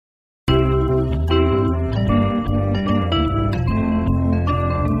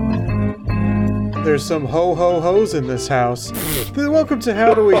There's some ho-ho-hos in this house. Welcome to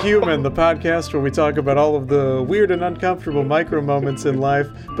How Do We Human, the podcast where we talk about all of the weird and uncomfortable micro moments in life.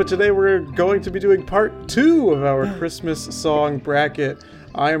 But today we're going to be doing part 2 of our Christmas song bracket.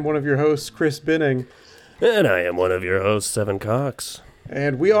 I am one of your hosts, Chris Binning. And I am one of your hosts, Evan Cox.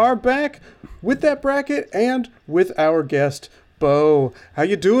 And we are back with that bracket and with our guest, Bo. How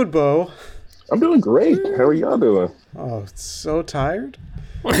you doing, Bo? I'm doing great. How are y'all doing? Oh, so tired.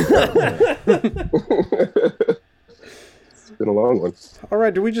 It's been a long one. All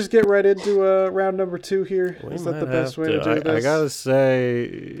right, do we just get right into round number 2 here? Is that the best way to do this? I gotta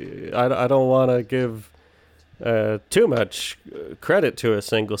say, I don't want to give too much credit to a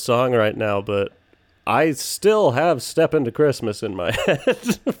single song right now, but I still have Step Into Christmas in my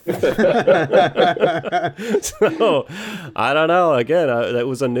head. So, I don't know. Again, that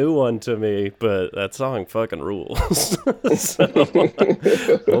was a new one to me, but that song fucking rules. So,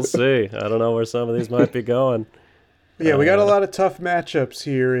 we'll see. I don't know where some of these might be going. Yeah, we got a lot of tough matchups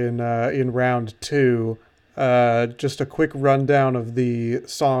here in round 2. Just a quick rundown of the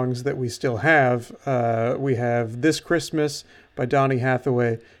songs that we still have. We have This Christmas by Donny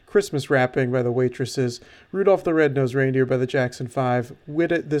Hathaway, Christmas Wrapping by the Waitresses, Rudolph the Red-Nosed Reindeer by the Jackson 5,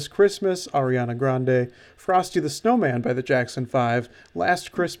 Wit It This Christmas, Ariana Grande, Frosty the Snowman by the Jackson 5,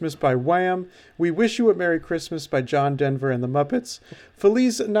 Last Christmas by Wham, We Wish You a Merry Christmas by John Denver and the Muppets,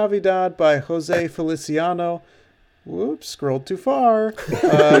 Feliz Navidad by Jose Feliciano, whoops, scrolled too far,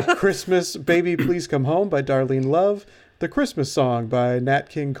 Christmas Baby Please Come Home by Darlene Love, The Christmas Song by Nat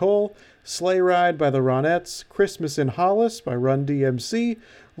King Cole, Sleigh Ride by the Ronettes, Christmas in Hollis by Run DMC,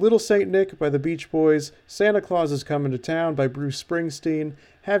 Little Saint Nick by the Beach Boys, Santa Claus is Coming to Town by Bruce Springsteen,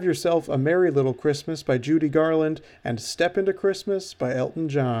 Have Yourself a Merry Little Christmas by Judy Garland, and Step Into Christmas by Elton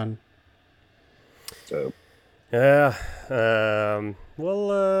John. Yeah.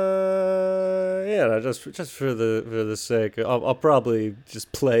 Just for the sake, I'll probably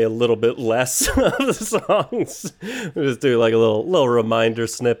just play a little bit less of the songs. We'll just do like a little reminder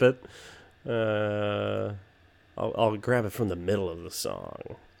snippet. I'll grab it from the middle of the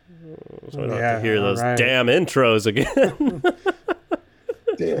song, so I don't have to hear those damn intros again.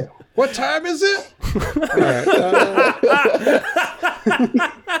 Damn. What time is it? All right.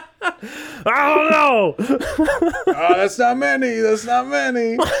 I don't know. Oh, that's not many. That's not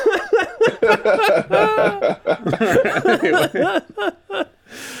many.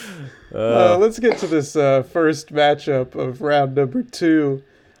 Let's get to this first matchup of round number 2.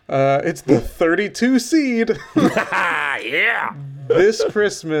 It's the 32 seed. Yeah. This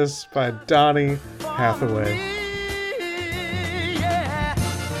Christmas by Donny Hathaway.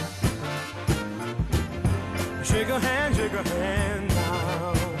 Shake a hand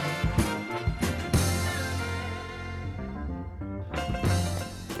now.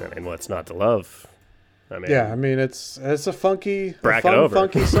 I mean, what's not to love? I mean, Yeah, I mean it's a funky, Bracket over.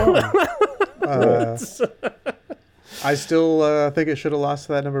 funky song. I still think it should have lost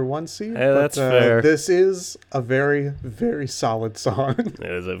to that number 1 seed. Hey, that's fair. This is a very, very solid song. It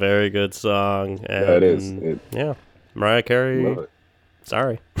is a very good song. And, Yeah, it is. Yeah, Mariah Carey. Love it.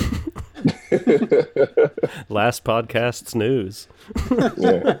 Sorry. Last podcast's news.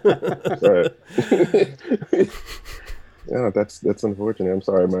 Yeah. Right. Yeah, that's unfortunate. I'm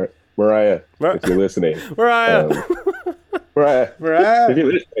sorry, Mariah, if you're listening. Mariah. Mariah, if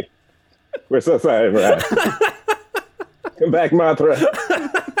you're listening. We're so sorry, Mariah. Come back, Matra.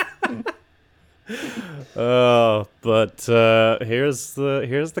 But here's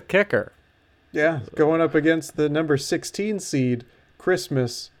the kicker. Yeah, going up against the number 16 seed,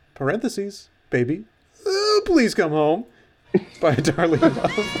 Christmas, parentheses, Baby, Please Come Home, by Darlene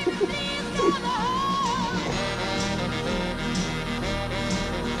Love.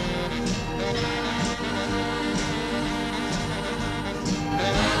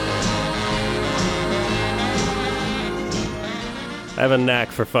 I have a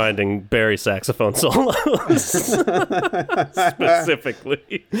knack for finding Barry saxophone solos.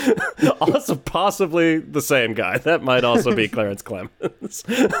 Specifically. Also, possibly the same guy. That might also be Clarence Clemens.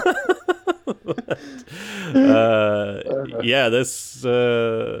 Yeah, this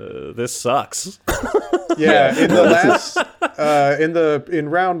sucks. Yeah, in the last, in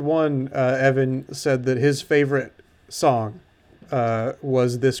round 1, Evan said that his favorite song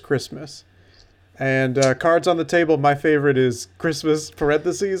was This Christmas. And cards on the table, my favorite is Christmas,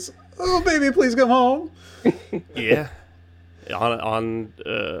 parentheses, oh, baby, please come home. Yeah. On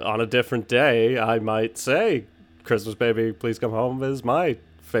a different day, I might say Christmas, Baby, Please Come Home is my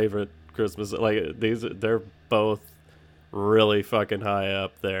favorite Christmas. Like, they're both really fucking high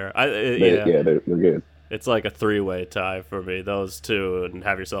up there. Yeah, they're good. It's like a three-way tie for me. Those two, and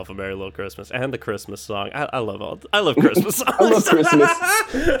Have Yourself a Merry Little Christmas, and the Christmas song. I love Christmas songs. I love Christmas.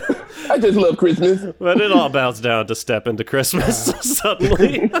 I just love Christmas. But it all bounce down to Step Into Christmas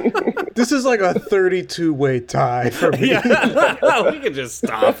suddenly. This is like a 32-way tie for me. Yeah, we can just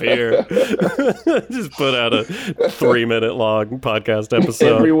stop here. Just put out a 3-minute long podcast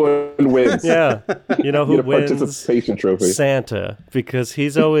episode. Everyone wins. Yeah, you know who Get a wins? participation trophy. Santa, because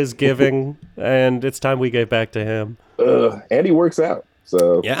he's always giving, and it's time we gave back to him. And he works out.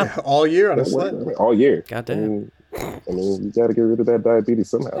 So Yeah, All year on a sled. all year. goddamn. I mean, you got to get rid of that diabetes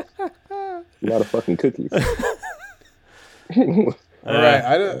somehow. Not a fucking cookies. All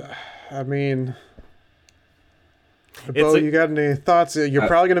right. I mean, Bo, you got any thoughts? You're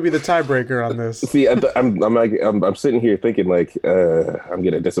probably going to be the tiebreaker on this. See, I'm sitting here thinking like I'm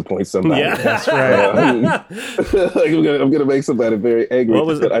gonna disappoint somebody. Yeah. That's right. Like I'm gonna make somebody very angry.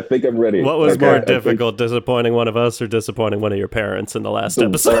 But I think I'm ready. What was Like, more I think- difficult, disappointing one of us or disappointing one of your parents in the last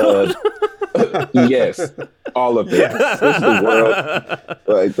episode? Yes, all of it. The world,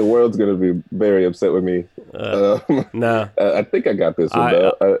 like the world's gonna be very upset with me. No. I think I got this one.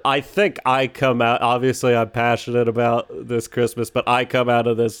 Though. I think I come out, obviously I'm passionate about this Christmas, but I come out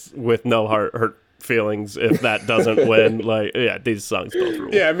of this with no hurt feelings if that doesn't win. Like, yeah, these songs both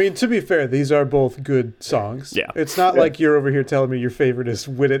rule. Yeah, I mean, to be fair, these are both good songs. Yeah. It's not like you're over here telling me your favorite is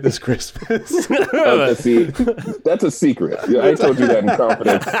Win It This Christmas. See, that's a secret. Yeah, I told you that in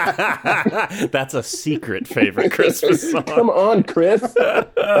confidence. That's a secret favorite Christmas song. Come on, Chris.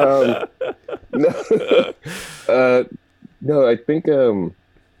 No, I think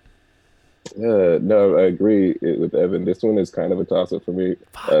no, I agree with Evan. This one is kind of a toss-up for me,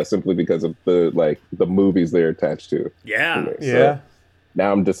 simply because of the movies they're attached to. Yeah. So Yeah.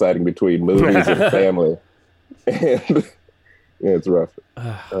 now I'm deciding between movies and family, and yeah, it's rough.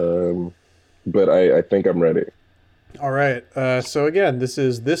 But I think I'm ready. All right. So again, this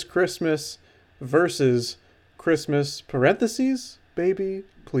is This Christmas versus Christmas parentheses. Baby,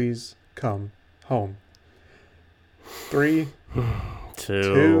 please come home. 3,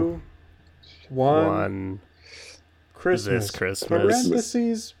 2, 1. Christmas. This Christmas.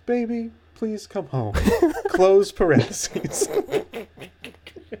 Parentheses. Baby, please come home. Close parentheses.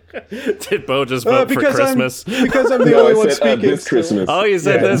 Did Bo just vote for Christmas? Because I'm the No, only I one said, speaking. this still. Christmas. Oh, you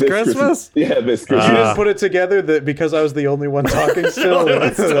said this Christmas? Yeah, this You Christmas. didn't put it together that because I was the only one talking still,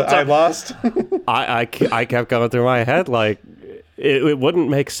 I lost. I kept going through my head like it wouldn't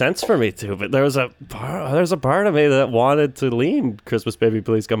make sense for me to, but there's a part of me that wanted to lean Christmas Baby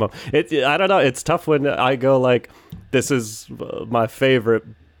Please Come Home. I don't know, it's tough when I go like, this is my favorite,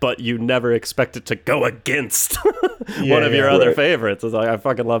 but you never expect it to go against one of your other favorites. It's like, I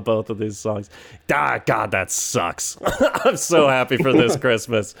fucking love both of these songs. God, that sucks. I'm so happy for this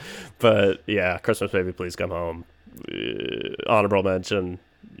Christmas. But yeah, Christmas Baby Please Come Home. Honorable mention,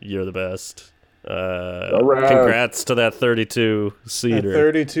 you're the best. All right. Congrats to that 32 seeder.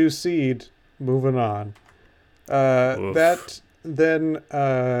 32 seed. Moving on. That then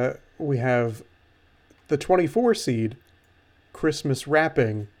we have the 24 seed, Christmas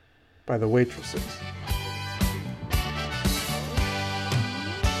Wrapping by the Waitresses.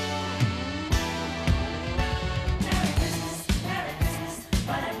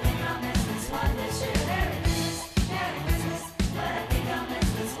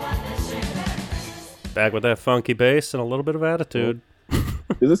 Back with that funky bass and a little bit of attitude.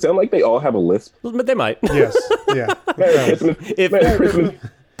 Does it sound like they all have a lisp? But they might. Yes. Yeah. Merry Christmas. If- Merry Christmas.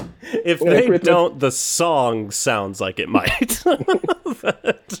 If Merry they Christmas. don't, the song sounds like it might. So,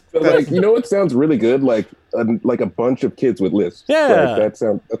 like, you know what sounds really good? Like a bunch of kids with lisps. Yeah. Like, that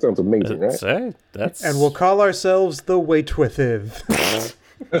sounds amazing, right? Say, that's And we'll call ourselves the Waitwithiv.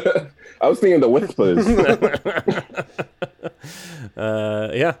 I was thinking the whispers.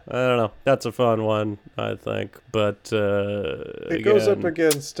 yeah, I don't know. That's a fun one, I think. But It goes up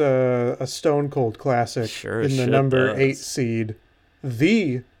against a Stone Cold classic Sure in the shit number does. 8 seed,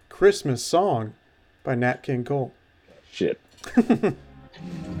 The Christmas Song by Nat King Cole. Shit.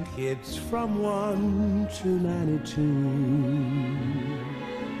 Kids from 1 to 92.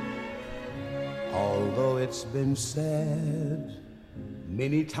 Although it's been said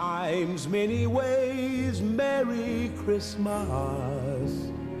many times, many ways, Merry Christmas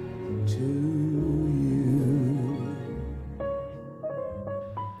to you.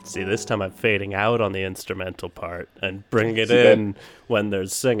 See, this time I'm fading out on the instrumental part and bringing it See that? in when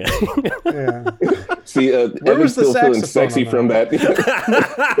there's singing. Yeah. See, Where was Evan's the still feeling saxophone sexy on from that.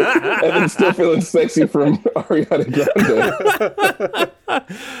 Evan's still feeling sexy from Ariana Grande.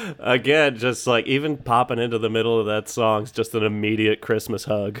 Again, just like even popping into the middle of that song's just an immediate Christmas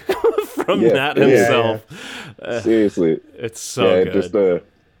hug from Nat himself. Seriously, it's so good.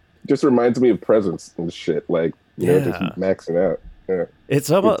 Just reminds me of presents and shit. Like just maxing out. Yeah. It's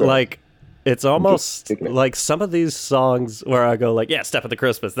almost like some of these songs where I go like, yeah, Step Into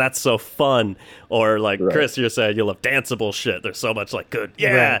Christmas, that's so fun. Or like Chris, you're saying you love danceable shit. There's so much like good,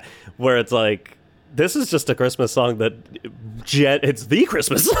 where it's like, this is just a Christmas song that it's the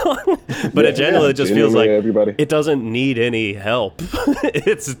Christmas song, but it genuinely just feels like it doesn't need any help.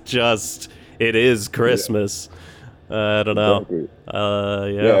 It is Christmas. I don't know. Exactly.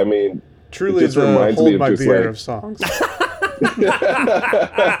 Yeah, I mean, truly the hold my beer of songs.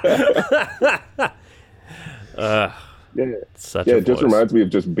 It just reminds me of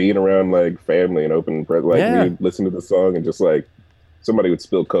just being around like family and opening presents. Like we'd listen to the song and just like somebody would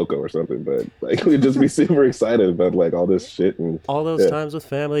spill cocoa or something, but like we'd just be super excited about like all this shit and all those times with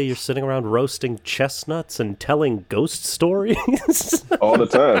family. You're sitting around roasting chestnuts and telling ghost stories all the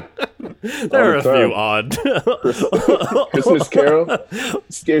time. There are a few odd Christmas Carol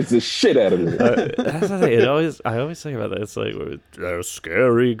scares the shit out of me. That's the thing. I always think about that. It's like there's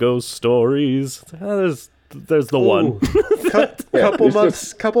scary ghost stories. There's the one.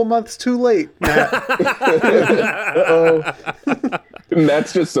 Couple months too late, Matt. And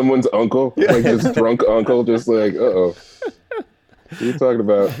that's just someone's uncle, like this drunk uncle, just like, what are you talking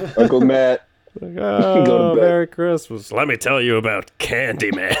about, Uncle Matt? Like, oh, Merry Christmas. Let me tell you about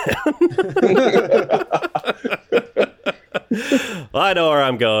Candyman. Well, I know where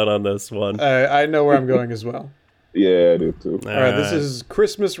I'm going on this one. I know where I'm going as well. Yeah, I do too. All right, this is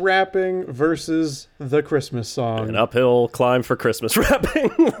Christmas rapping versus the Christmas song. An uphill climb for Christmas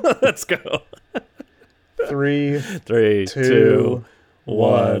rapping. Let's go. 3, 2,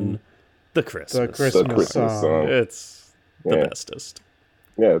 1. The Christmas song. It's the bestest.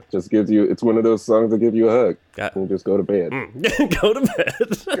 Yeah, it just gives you. It's one of those songs that give you a hug. And just go to bed. Go to bed.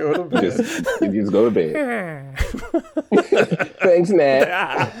 Go to bed. Just go to bed. Thanks, Nat.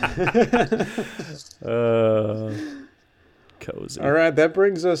 Cozy. All right, that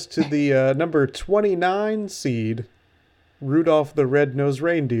brings us to the number 29 seed, Rudolph the Red-Nosed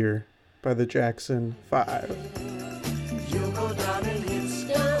Reindeer by the Jackson 5. You'll go down in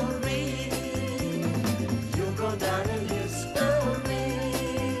history. You'll go down in history.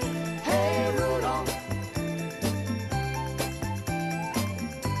 Hey, Rudolph.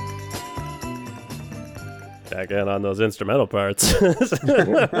 Back in on those instrumental parts.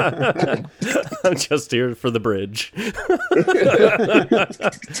 I'm just here for the bridge.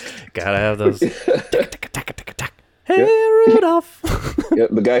 Gotta have those. Hey, Rudolph. Yeah,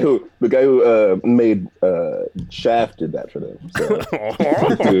 the guy who made Shaft did that for them. So.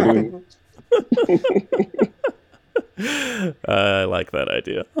 I like that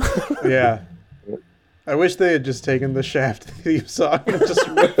idea. Yeah. I wish they had just taken the Shaft theme song and just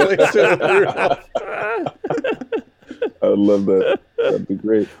replaced it with Rudolph. I would love that. That'd be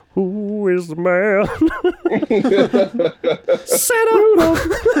great. Who is the man? Santa.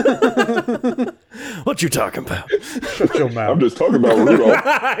 What you talking about? Shut your mouth. I'm just talking about Rudolph.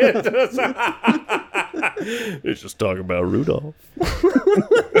 He's just talking about Rudolph.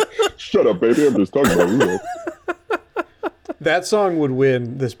 Shut up, baby. I'm just talking about Rudolph. That song would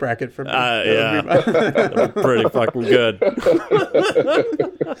win this bracket for me. Yeah. Pretty fucking good.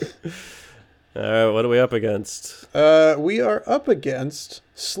 All right, what are we up against? We are up against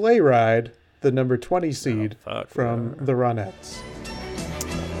Sleigh Ride, the number 20 seed from the Ronettes.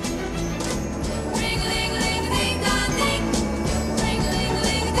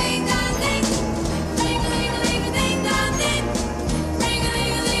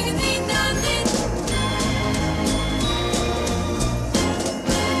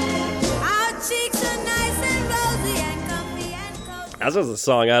 That's just a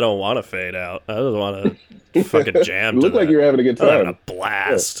song I don't want to fade out. I just want to fucking jam. You look like you're having a good time. I'm having a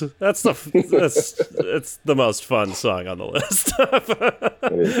blast. Yeah. It's the most fun song on the list. It's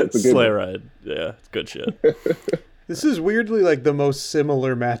a good Sleigh Ride. Yeah, it's good shit. This is weirdly like the most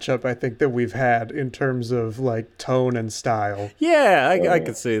similar matchup I think that we've had in terms of like tone and style. Yeah, I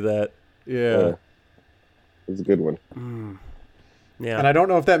could see that. Yeah. It's a good one. Yeah. And I don't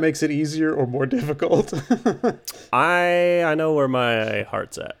know if that makes it easier or more difficult. I know where my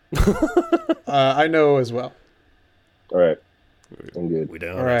heart's at. I know as well. All right. I'm good. We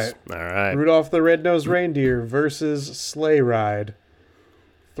don't. All right. All right. Rudolph the Red-Nosed Reindeer versus Sleigh Ride.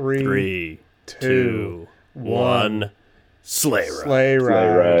 3, 2, 1. Sleigh Ride. Sleigh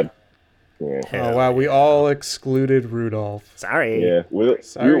Ride. Yeah. Oh wow, we all excluded Rudolph. Sorry. Yeah,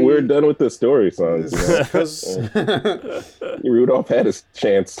 Sorry. we're done with the story songs. You know? 'Cause- Rudolph had his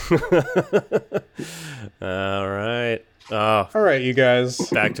chance. All right. Oh, all right, you guys.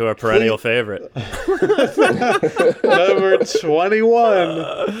 back to our perennial favorite. Number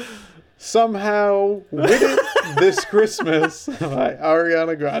 21. Somehow Win It This Christmas by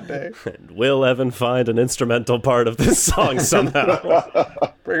Ariana Grande. Will Evan find an instrumental part of this song somehow?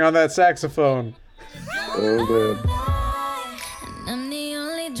 Bring on that saxophone. Oh man. I'm the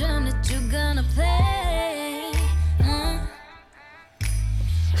only drum that you're gonna play.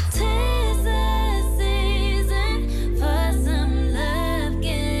 'Tis the season for some love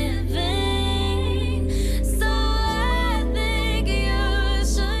giving, so I think you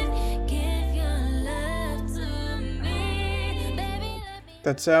should give your love to me, baby. Let me.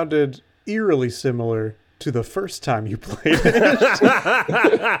 That sounded eerily similar to the first time you played it.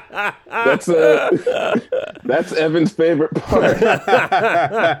 That's Evan's favorite part.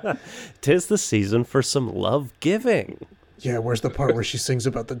 'Tis the season for some love giving. Yeah, where's the part where she sings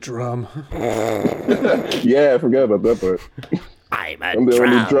about the drum? Yeah, I forgot about that part. I'm the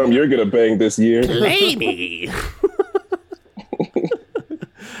only drum you're gonna bang this year. lady.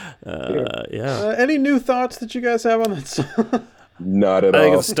 Yeah. Any new thoughts that you guys have on that song? Not at I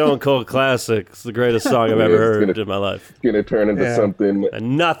think all. it's Stone Cold Classic. It's the greatest song I've ever heard in my life. It's gonna turn into Yeah. something.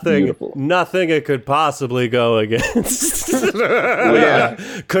 And nothing it could possibly go against. Yeah.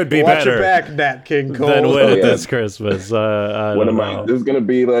 Could be Watch better your back, Nat King Cole. than Win It yeah. This Christmas. I One don't of my know. this is gonna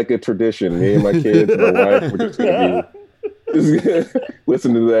be like a tradition. Me and my kids, my wife, we're just gonna be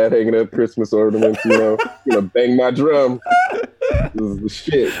listen to that, hanging up Christmas ornaments. You know, gonna bang my drum. This is the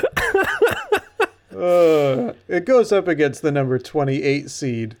shit. It goes up against the number 28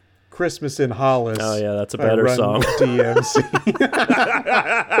 seed, Christmas in Hollis. Oh, yeah, that's a by better Run song. DMC.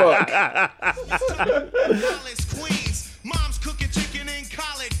 Collard Queens. Mom's cooking chicken and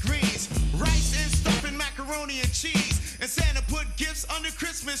collard greens, rice and stuffing macaroni and cheese, and Santa put gifts under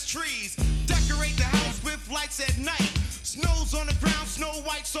Christmas trees. Decorate the house with lights at night. Snow's on the ground, snow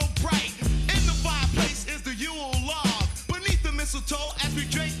white so bright. In the fireplace is the Yule log. Beneath the mistletoe as we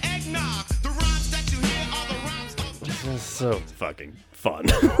drink eggnog. The rhymes that you hear are the rhymes of Jack. So fucking fun.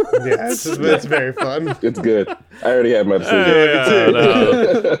 Yeah, it's very fun. It's good. I already had my decision.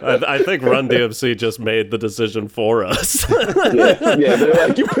 I think Run DMC just made the decision for us. Yeah, they're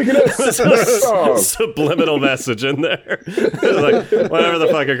like, you picking up song. Subliminal message in there. Like, whatever the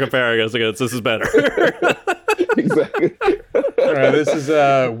fuck you're comparing us against, this is better. Exactly. All right, this is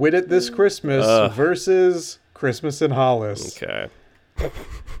Win It This Christmas versus Christmas in Hollis. Okay.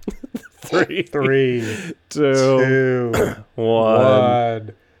 3, 2, 2,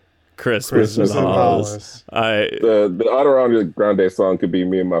 1. Christmas in Christmas in Hollis. Hollis. The Ariana Grande song could be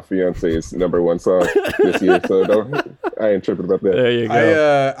me and my fiance's #1 song this year, so I ain't tripping about that. There you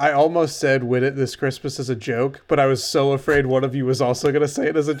go. I almost said Win It This Christmas as a joke, but I was so afraid one of you was also going to say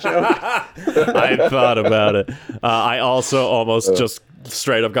it as a joke. I thought about it. I also almost just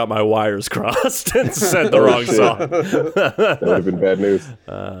straight up got my wires crossed and said the wrong shit. song. That would have been bad news.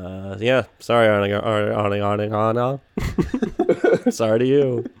 Yeah, sorry, Arnie. Sorry to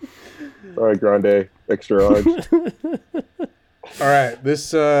you. All right, Grande, extra large. All right,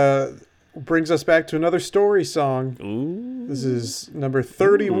 this brings us back to another story song. Ooh. This is number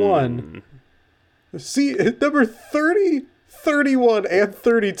 31. See, number 30, 31, and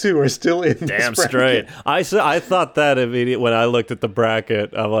 32 are still in this Damn bracket. straight. I thought that immediately when I looked at the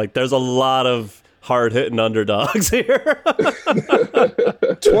bracket. I'm like, there's a lot of hard-hitting underdogs here.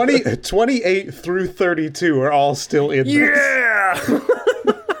 28 through 32 are all still in this. Yeah!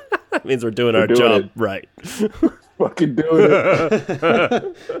 That means we're doing our doing job it. right. Fucking doing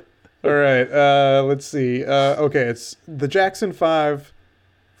it. All right, let's see. Okay, it's the Jackson 5,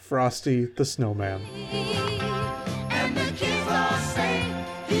 Frosty the Snowman. And the kids all say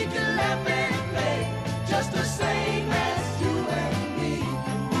he can laugh and play just the same as you and me.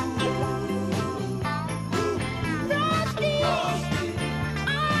 Frosty,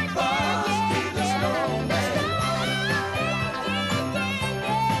 Frosty the Snowman.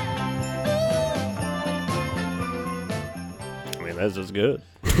 I mean, that's just good.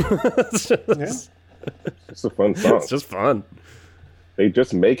 It's a fun song. It's just fun. They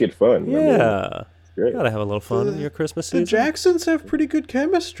just make it fun. I mean, Yeah. great. Gotta have a little fun in your Christmas The season. Jacksons have pretty good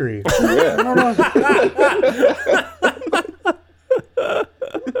chemistry. Yeah.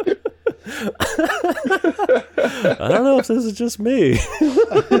 I don't know if this is just me.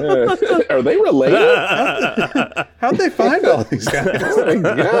 Are they related? How'd they find all these guys? Oh my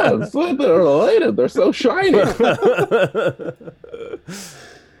god, it's like they're related. They're so shiny.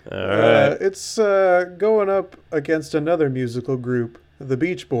 All right. It's going up against another musical group, the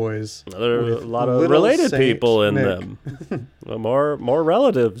Beach Boys. A with lot of Little related Saint people in Nick. them. more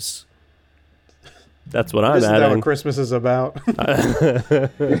relatives. That's what I'm Isn't that adding. what Christmas is about?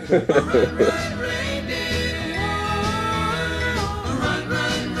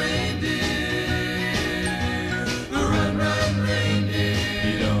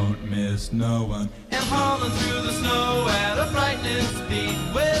 You don't miss no one. And hauling through the snow at a frightening speed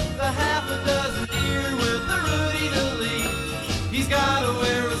with a half a dozen deer with a Rudy to lead. He's gotta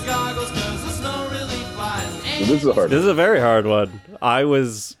wear his goggles 'cause the snow really flies. This is a hard This one. is a very hard one. I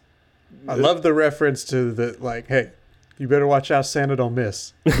love the reference to the, like, hey, you better watch out Santa don't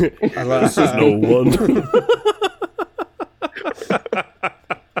miss. I love This is no one.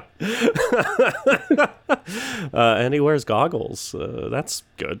 And he wears goggles. That's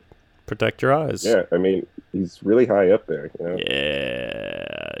good. Protect your eyes. Yeah, I mean, he's really high up there. You know?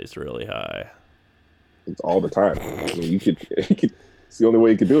 Yeah, he's really high. It's all the time. I mean, you could it's the only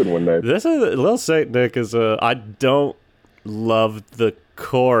way you could do it in one night. This is Little Saint Nick is I don't love the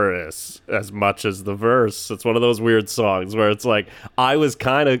chorus as much as the verse. It's one of those weird songs where it's like I was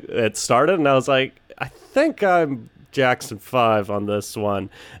kind of it started and I was like, I think I'm Jackson 5 on this one,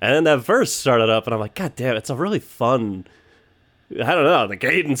 and then that verse started up and I'm like, God damn, it's a really fun. I don't know, the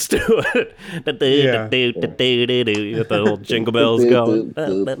cadence to it. Yeah. You got the little jingle bells going.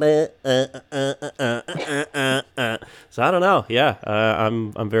 So I don't know. Yeah,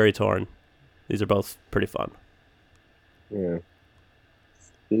 I'm very torn. These are both pretty fun. Yeah.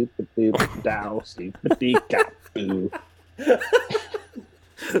 Yeah,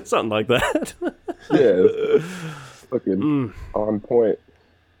 Something like that. it's fucking on point.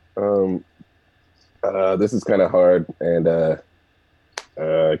 This is kind of hard, and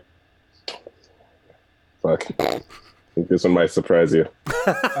fuck. I think this one might surprise you.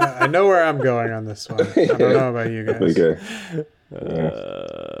 I know where I'm going on this one. I don't know about you guys. Okay.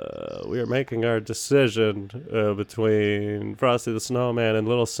 We are making our decision between Frosty the Snowman and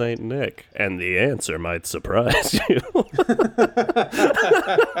Little Saint Nick, and the answer might surprise you.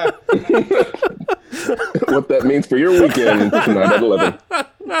 What that means for your weekend tonight at 11.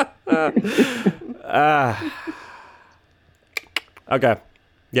 Okay,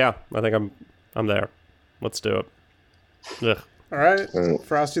 yeah, I think I'm there. Let's do it. Ugh. All right,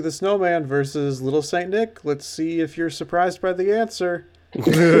 Frosty the Snowman versus Little Saint Nick. Let's see if you're surprised by the answer.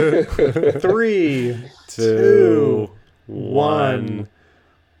 3, 2, 1.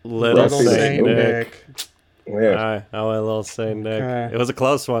 Little Little Saint Nick. Yeah. I went Little Saint Nick. Okay. It was a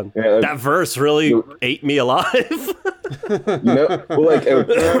close one. Yeah, that verse really ate me alive. You know, well, like, I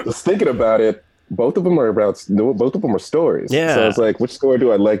was thinking about it. Both of them are stories. Yeah. So I was like, which story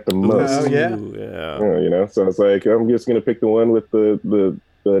do I like the most? Oh, yeah. Ooh, yeah. Yeah, you know, so I was like, I'm just gonna pick the one with the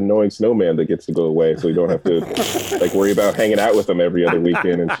annoying snowman that gets to go away, so you don't have to like worry about hanging out with him every other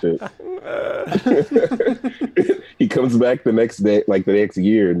weekend and shit. He comes back the next day, like the next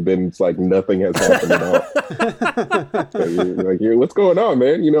year, and then it's like nothing has happened at all. So you're, what's going on,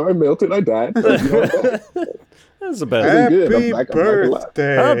 man? You know, I melted, I died. But, you know, That's the best. Happy Happy good. I'm back alive.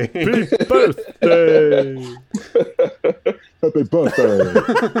 birthday. Happy birthday. Happy birthday.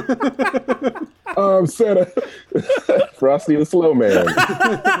 Santa. Frosty the Slow Man.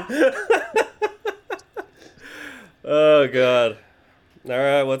 Oh, God. All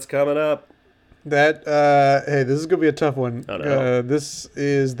right, what's coming up? That, hey, this is going to be a tough one. Oh, no. This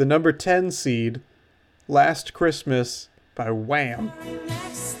is the number 10 seed, Last Christmas by Wham.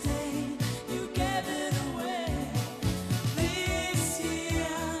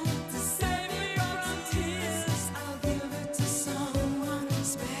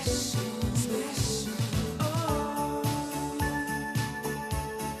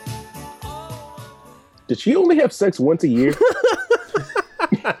 Did she only have sex once a year?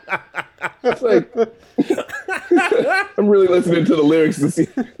 It's like, I'm really listening to the lyrics to see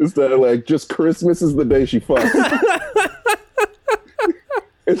is that like just Christmas is the day she fucks.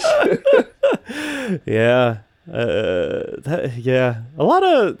 Yeah. Yeah. A lot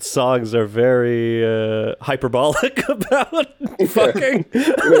of songs are very hyperbolic about fucking.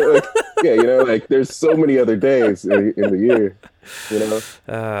 Like there's so many other days in the year. You know,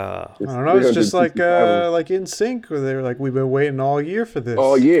 I don't know. It's just like In Sync, where they were like, "We've been waiting all year for this."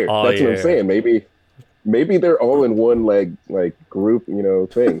 All year. All That's year. what I'm saying. Maybe they're all in one like group, you know,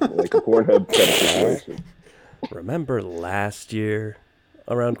 thing, like a Pornhub kind of situation. Remember last year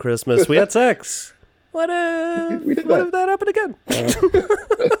around Christmas we had sex. What if We did what that. if that happened again?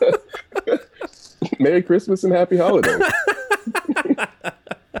 Merry Christmas and Happy Holidays.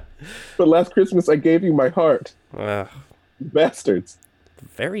 But last Christmas I gave you my heart. Ugh. Bastards.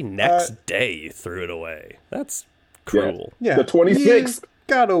 very next day you threw it away. That's cruel. Yeah. The 26th. You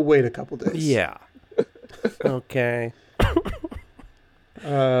gotta wait a couple days. Yeah. Okay.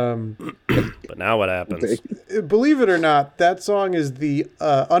 But now what happens? Believe it or not, that song is the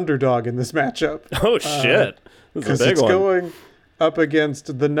underdog in this matchup. Oh, shit. This is Because a big it's one. going up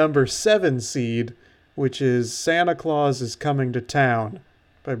against the number 7 seed, which is Santa Claus is Coming to Town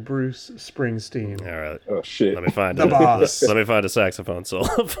by Bruce Springsteen. All right. Oh shit. Let me find The boss. Let me find a saxophone solo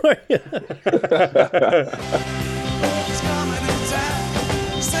for you. It's coming to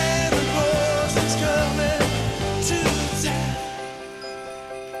town. Santa Claus is coming to town.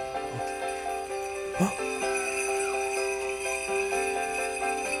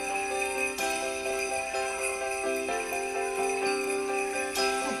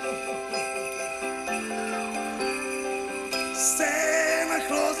 Santa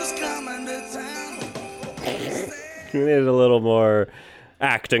Claus is coming to town. We needed a little more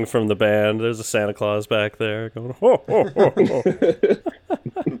acting from the band. There's a Santa Claus back there going, ho, ho, ho, ho.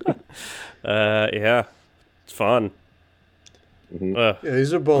 Yeah, it's fun. Yeah,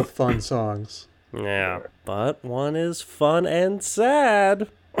 these are both fun songs. Yeah, but one is fun and sad.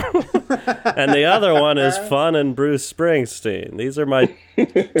 And the other one is fun and Bruce Springsteen. These are my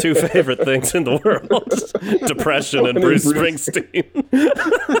two favorite things in the world. Depression and Bruce Springsteen.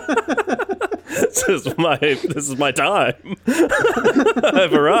 This is my time.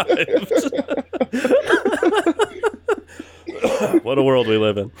 I've arrived. What a world we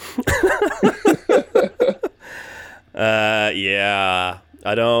live in. Yeah.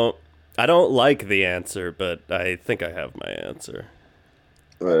 I don't like the answer, but I think I have my answer.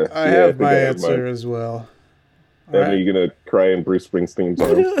 I have my answer as well. Evan, are you gonna cry in Bruce Springsteen's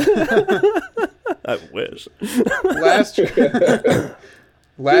arms? I wish.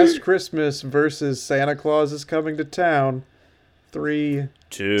 Last Christmas versus Santa Claus is Coming to Town. 3,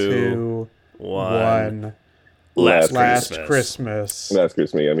 2, 1. Last Last Christmas. Last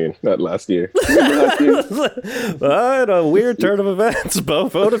Christmas. I mean, not last year. Last year. In a weird turn of events, Bo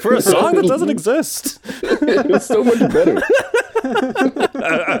voted for a song that doesn't exist. It's so much better.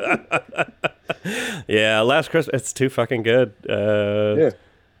 Yeah, Last Christmas. It's too fucking good. Yeah.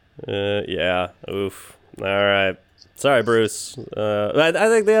 Yeah. Oof. All right. Sorry, Bruce. I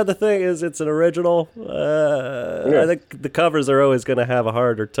think the other thing is it's an original. I think the covers are always going to have a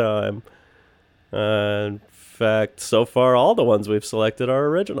harder time. In fact, so far, all the ones we've selected are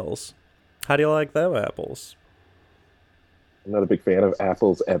originals. How do you like them apples? I'm not a big fan of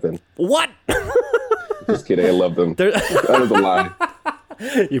apples, Evan. What? Just kidding. I love them. That was a lie.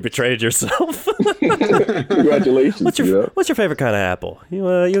 You betrayed yourself. Congratulations. What's your favorite kind of apple? You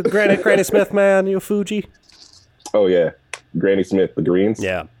a Granny Smith man? You a Fuji? Oh yeah, Granny Smith, the greens.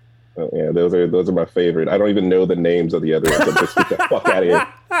 Yeah. Oh, yeah, those are my favorite. I don't even know the names of the other ones. Just get the fuck out of here.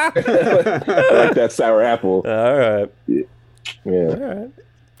 I like that sour apple. All right. Yeah. All right.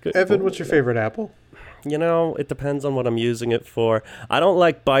 Good. Evan, what's your favorite apple? You know, it depends on what I'm using it for. I don't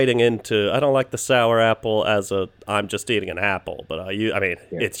like the sour apple as I'm just eating an apple, but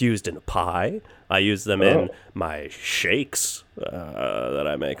it's used in a pie. I use them in my shakes that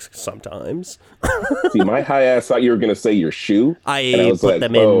I make sometimes. See, my high ass thought you were going to say your shoe. I put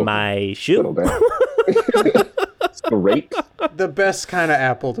them in my shoe. Settle down. It's great. The best kind of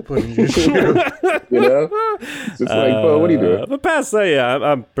apple to put in your shoe. You know? It's just like, what are you doing? But past that, yeah,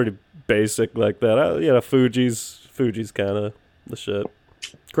 I'm pretty basic like that. Fuji's kind of the shit.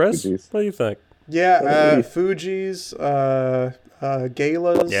 Chris, Fuji's. what do you think? Yeah, Fuji's,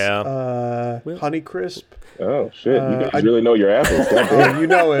 Gala's, Yeah. Honeycrisp. Oh shit! You guys really know your apples. Oh, you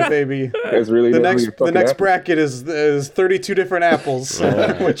know it, baby. You guys really The know next your fucking apples. bracket is 32 different apples.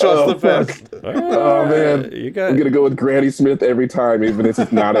 Which one's the best? Oh man, You got I'm gonna go with Granny Smith every time, even if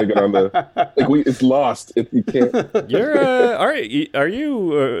it's not even on the. It's lost. You can't. You're are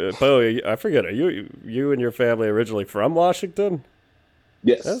you Bo? I forget. Are you and your family originally from Washington?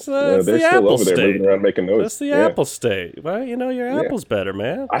 Yes, That's they're the still Apple over there State. moving around making noise. That's the Apple State. Well, you know your apple's better,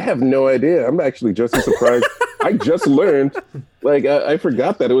 man. I have no idea. I'm actually just as surprised. I just learned. I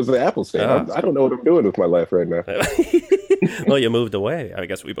forgot that it was the Apple State. I don't know what I'm doing with my life right now. Well, you moved away. I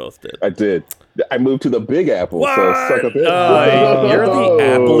guess we both did. I did. I moved to the Big Apple. What? So suck up it. You're the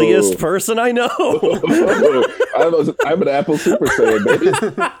appliest person I know. I'm an Apple Super Saiyan, baby.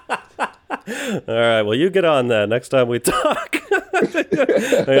 All right, well, you get on that next time we talk. I'm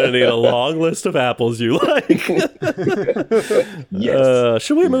gonna need a long list of apples you like. Yes.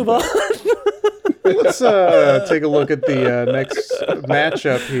 Should we move on? Let's take a look at the next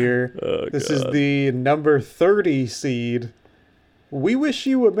matchup here. This is the number 30 seed. We Wish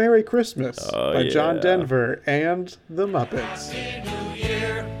You a Merry Christmas by John Denver and the Muppets.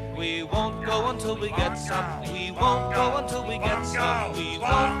 We won't go until we get some. We won't go until we get some. We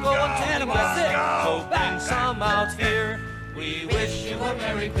won't go until we get some. Hoping some out here. We wish you a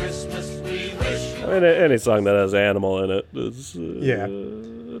Merry Christmas. We wish you. I mean, any song that has animal in it is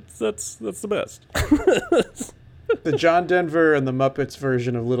that's the best. The John Denver and the Muppets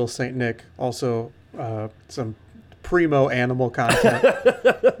version of Little Saint Nick also some primo animal content.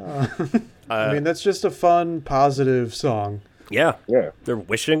 I mean, that's just a fun, positive song. Yeah. Yeah. They're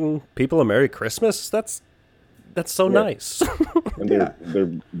wishing people a Merry Christmas. That's so nice. And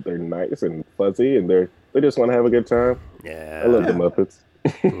they're nice and fuzzy, and they just want to have a good time. Yeah. I love the Muppets.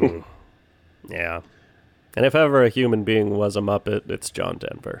 Yeah. And if ever a human being was a Muppet, it's John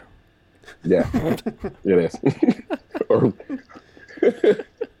Denver. Yeah, it is. Or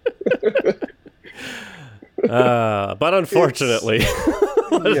but unfortunately,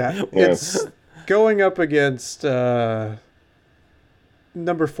 it's going up against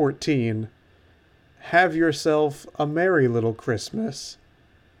number 14. Have Yourself a Merry Little Christmas,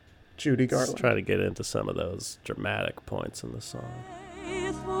 Judy Garland. Let's try to get into some of those dramatic points in the song.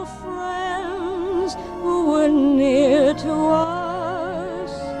 Faithful friends who were near to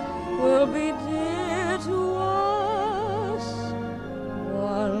us will be dear to us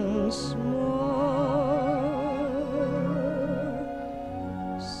once more.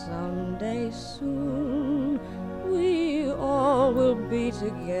 Someday soon we all will be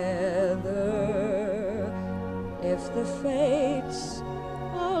together if the fates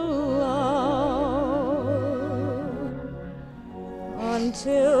allow.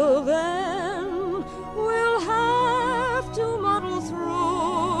 Until then, we'll have to muddle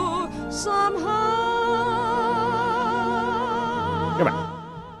through somehow. Come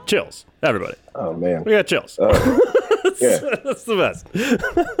on. Chills, everybody. oh man, We got chills. yeah. That's the best.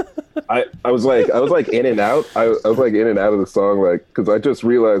 I was like in and out. I was like in and out of the song, like, because I just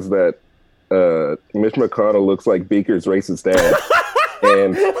realized that Mitch McConnell looks like Beaker's racist dad,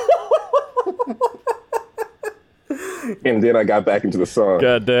 and then I got back into the song.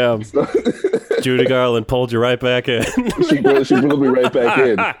 God damn. Judy Garland pulled you right back in. She pulled me right back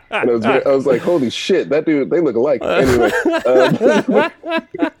in, and I was like, holy shit, that dude, they look alike. Anyway,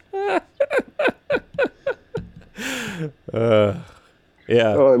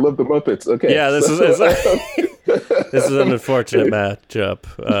 Yeah. oh, I love the Muppets. Okay, Yeah, this is an unfortunate matchup.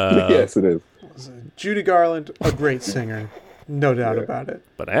 yes, it is. Judy Garland, a great singer, no doubt about it.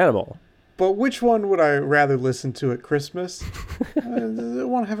 But Animal. But which one would I rather listen to at Christmas? I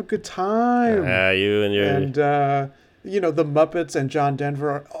want to have a good time. You and your... And, the Muppets and John Denver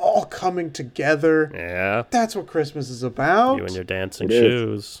are all coming together. Yeah. That's what Christmas is about. You and your dancing It is.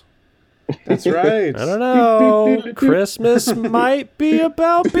 shoes. That's right. I don't know. Christmas might be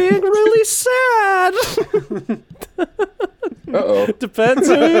about being really sad. Uh-oh. Depends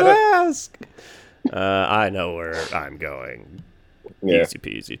who you ask. I know where I'm going. Yeah. Easy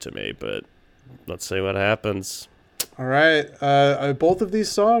peasy to me, but let's see what happens. All right. Both of these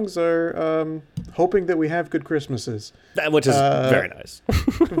songs are hoping that we have good Christmases. Which is very nice.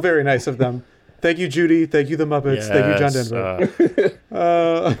 Very nice of them. Thank you, Judy. Thank you, the Muppets. Thank you, John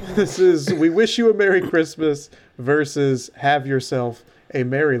Denver. This is We Wish You a Merry Christmas versus Have Yourself a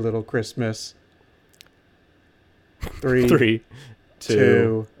Merry Little Christmas. 3,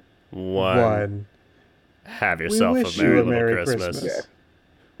 2, 1. Have yourself wish a Merry you a Little Merry Christmas.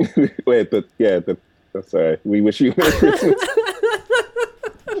 Christmas. Wait, sorry. We wish you a Merry Christmas.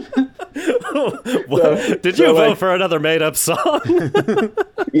 Did you vote for another made-up song?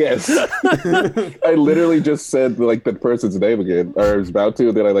 Yes. I literally just said like the person's name again, or I was about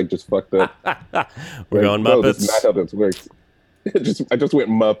to, then I just fucked up. We're going No, Muppets. this is not how this works. I just went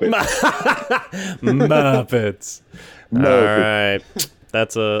Muppet. Muppets. Muppet. All right.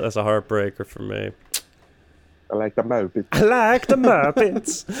 That's a heartbreaker for me. I like the Muppets. I like the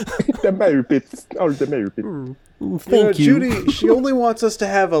Muppets. The Muppets. Oh, the Muppets. Thank you. Judy, she only wants us to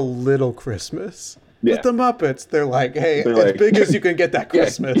have a little Christmas. Yeah. With the Muppets, they're like, hey, They're as like- big as you can get that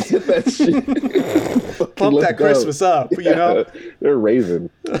Christmas. Yeah, that shit. Pump Let's that go. Christmas up, you know? They're raising.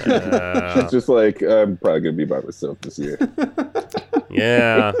 It's just like, I'm probably going to be by myself this year.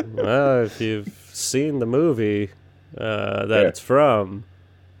 Yeah. Well, if you've seen the movie that it's from,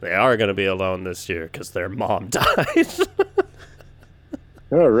 they are going to be alone this year because their mom died.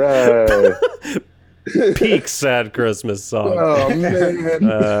 All right. Peak sad Christmas song. Oh,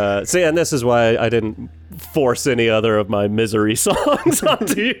 man. See, and this is why I didn't force any other of my misery songs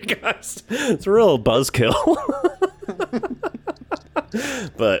onto you guys. It's a real buzzkill.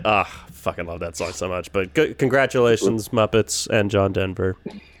 But, fucking love that song so much. But congratulations, Muppets and John Denver,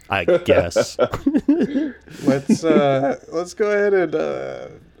 I guess. Let's go ahead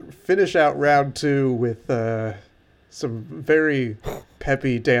and finish out round 2 with some very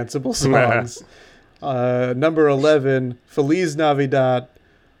peppy, danceable songs. Number 11, Feliz Navidad,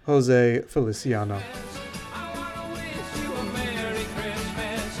 Jose Feliciano.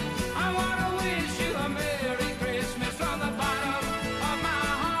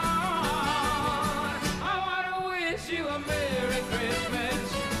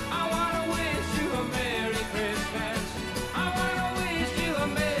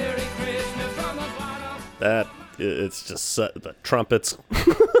 That it's just the trumpets,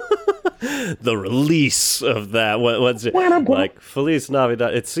 the release of that. What's it like? Feliz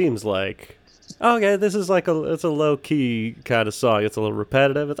Navidad. It seems like okay. This is like it's a low key kind of song. It's a little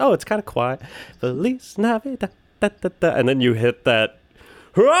repetitive. It's kind of quiet. Feliz Navidad, da, da, da. And then you hit that.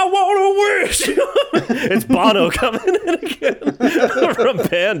 I wanna wish. It's Bono coming in again from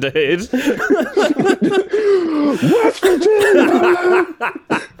Band-Aid. West Virginia.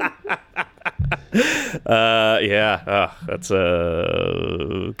 That's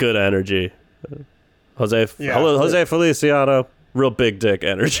good energy. Jose Feliciano, real big dick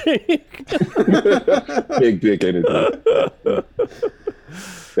energy. Big dick energy.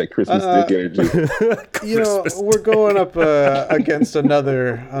 That Christmas dick energy. We're going up against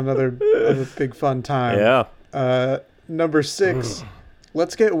another big fun time. Yeah. Number 6.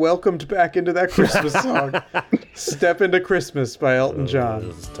 Let's get welcomed back into that Christmas song. Step Into Christmas by Elton John.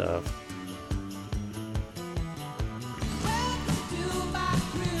 This is tough.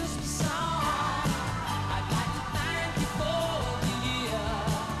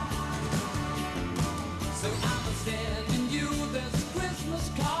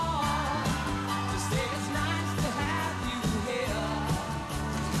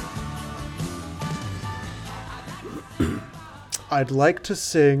 I'd like to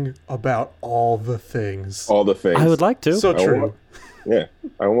sing about all the things. All the things. I would like to. So true.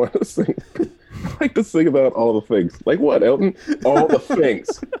 I want to sing. I like to sing about all the things. Like what, Elton? All the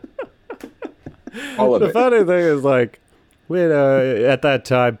things. All of the it. funny thing is, like, when at that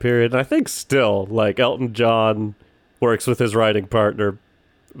time period, and I think still, like, Elton John works with his writing partner,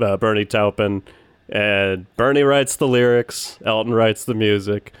 Bernie Taupin, and Bernie writes the lyrics, Elton writes the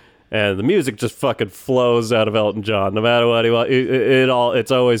music. And the music just fucking flows out of Elton John, no matter what he wants.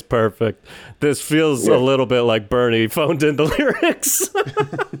 It's always perfect. This feels a little bit like Bernie phoned in the lyrics.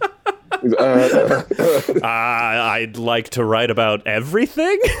 I'd like to write about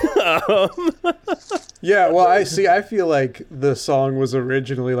everything. Yeah, well, I feel like the song was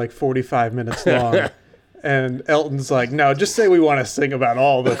originally like 45 minutes long. And Elton's like, no, just say we want to sing about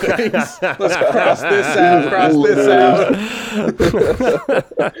all the things. Let's cross this out,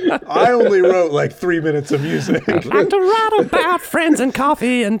 I only wrote like 3 minutes of music. I'd like to write about friends and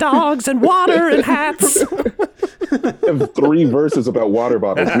coffee and dogs and water and hats. I have 3 verses about water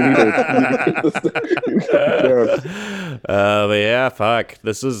bottles. We need to. But yeah, fuck.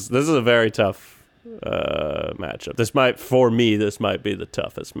 This is a very tough matchup. This might be the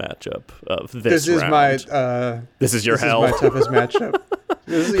toughest matchup of this round. This is your hell. This is my toughest matchup.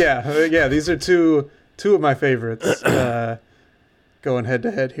 These are two of my favorites going head to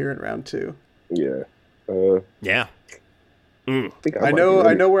head here in round 2. Yeah. Yeah. I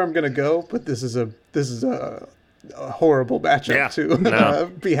know where I'm gonna go, but this is a horrible matchup to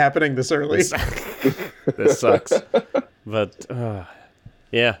be happening this early. This sucks. But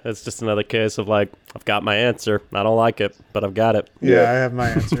yeah, it's just another case of like, I've got my answer. I don't like it, but I've got it. Yeah, I have my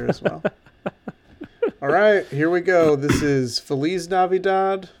answer as well. All right, here we go. This is Feliz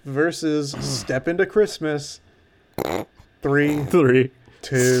Navidad versus Step Into Christmas. 3,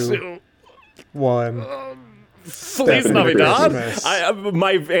 2, 1. Feliz Navidad?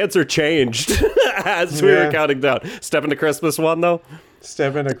 My answer changed as we were counting down. Step Into Christmas won, though?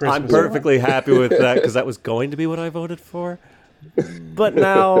 Step Into Christmas. I'm perfectly happy with that because that was going to be what I voted for. But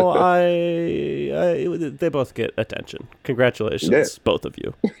now they both get attention. Congratulations, both of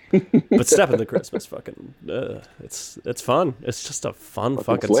you. But Step Into Christmas, fucking, it's fun. It's just a fun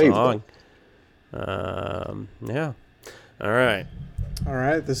fucking song. Yeah. All right.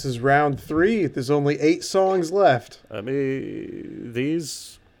 This is round 3. There's only 8 songs left. I mean,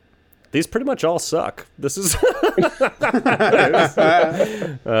 these pretty much all suck. This is.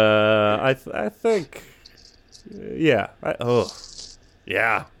 I think. Yeah.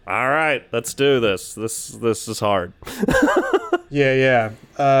 Yeah. All right. Let's do this. This is hard. Yeah.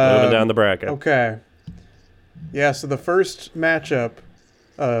 Moving down the bracket. Okay. Yeah. So the first matchup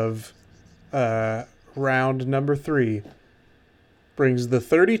of round number 3 brings the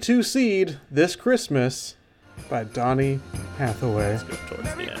 32 seed This Christmas by Donny Hathaway. Let's go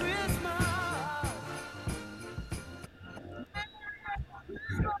towards the end.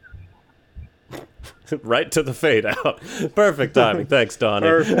 Right to the fade out. Perfect timing. Thanks,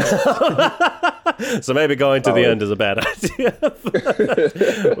 Donnie. So maybe going to the end is a bad idea.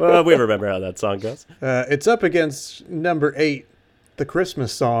 Well, we remember how that song goes. It's up against number 8, The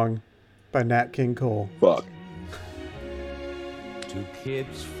Christmas Song by Nat King Cole. Fuck. To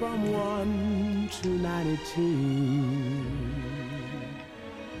kids from 1 to 92.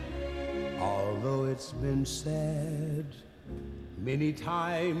 Although it's been said many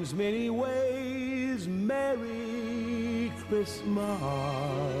times, many ways, Merry Christmas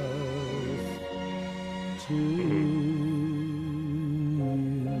to you.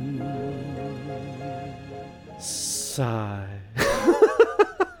 Sigh.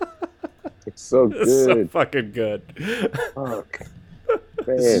 It's so good. It's so fucking good. Fuck.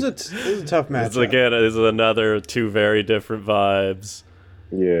 This is a tough match. This is another 2 very different vibes.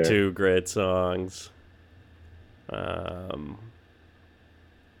 Yeah. 2 great songs.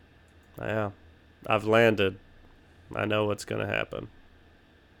 Yeah, I've landed. I know what's gonna happen.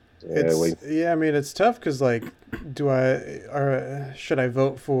 I mean, it's tough because, like, should I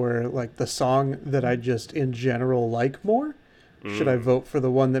vote for, like, the song that I just in general like more? Should I vote for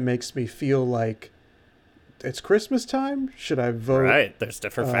the one that makes me feel like it's Christmas time? Should I vote? Right, there's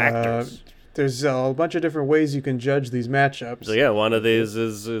different factors. There's a bunch of different ways you can judge these matchups. So yeah, one of these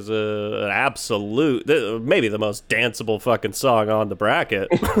is an absolute, maybe the most danceable fucking song on the bracket,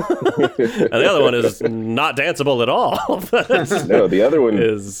 and the other one is not danceable at all. No, the other one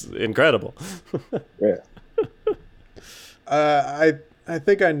is incredible. Yeah. I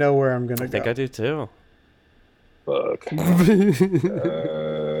think I know where I'm gonna go. I think I do too. Fuck.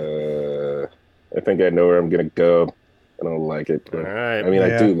 I think I know where I'm gonna go. I don't like it. But, all right. I mean,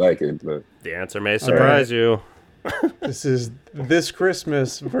 I do like it, but the answer may surprise you. This is This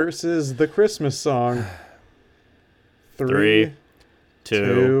Christmas versus The Christmas Song. 3,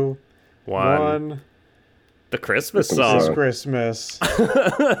 2, 1. The Christmas song. This Christmas.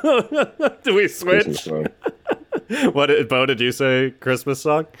 Do we switch? Bo, did you say Christmas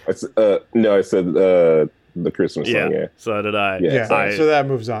song? No, I said the Christmas song. Yeah. So did I. Yeah. So that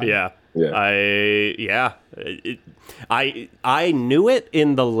moves on. Yeah. Yeah. I knew it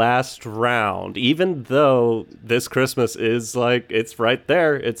in the last round, even though This Christmas is like, it's right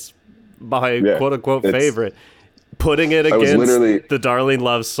there. It's my quote unquote favorite. Putting it against the Darlene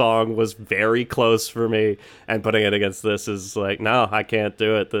Love song was very close for me, and putting it against this is like, no, I can't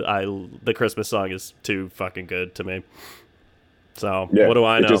do it. The Christmas song is too fucking good to me. So what do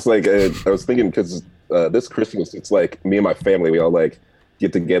I know? Just like I was thinking, because this Christmas, it's like me and my family, we all like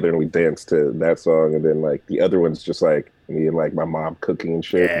get together and we dance to that song, and then like the other one's just like me and like my mom cooking and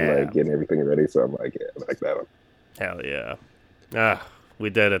shit and like getting everything ready. So I'm like, I like that one. Hell yeah. We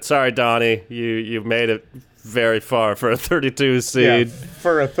did it. Sorry, Donnie. You made it very far for a 32 seed. Yeah,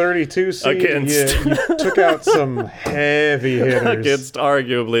 for a 32 seed, you took out some heavy hitters. Against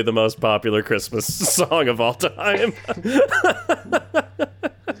arguably the most popular Christmas song of all time.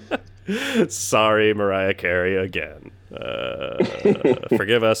 Sorry, Mariah Carey again.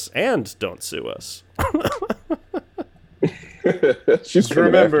 Forgive us and don't sue us.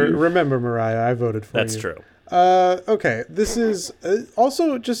 Remember, Mariah, I voted for you. That's true. Okay, this is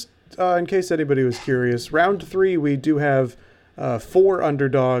also just in case anybody was curious. Round 3, we do have 4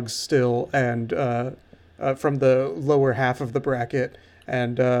 underdogs still, and from the lower half of the bracket,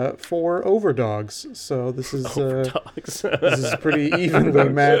 and 4 overdogs. So this is this is pretty evenly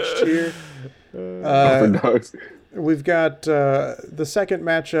matched here. Overdogs. We've got the second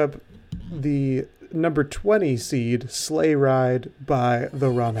matchup, the number 20 seed, Sleigh Ride by the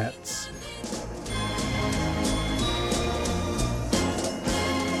Ronettes.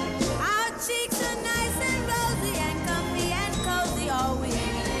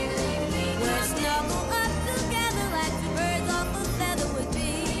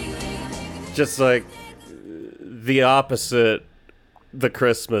 Just like the opposite, the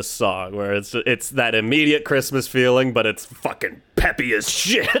Christmas song, where it's that immediate Christmas feeling, but it's fucking peppy as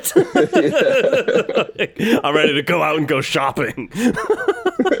shit. I'm ready to go out and go shopping.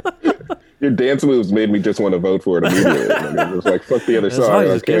 Your dance moves made me just want to vote for it immediately. I mean, it was like, fuck the other song. It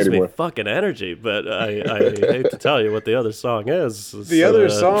just gives me fucking energy, but I hate to tell you what the other song is. The other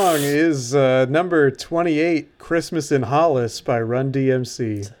song is number 28, Christmas in Hollis by Run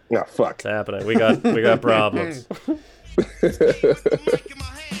DMC. Ah, fuck. It's happening. We got problems.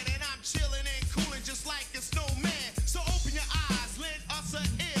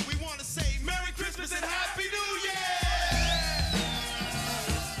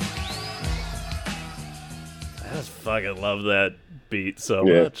 I fucking love that beat so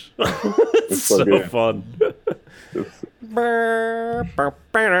much. It's so fun. Yeah,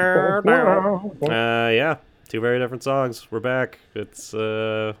 two very different songs. We're back. It's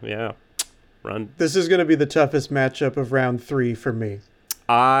yeah, run. This is going to be the toughest matchup of round 3 for me.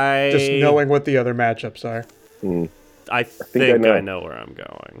 I Just knowing what the other matchups are. I think I I know. know where I'm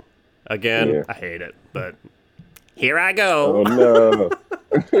going. Again, Yeah. I hate it, but here I go. Oh no.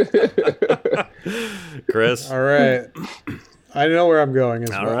 Chris. All right. I know where I'm going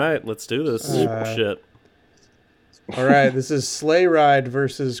as All well. right, let's do this shit. All right. This is Sleigh Ride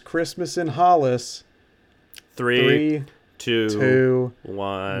versus Christmas in Hollis. 3, 2, 2,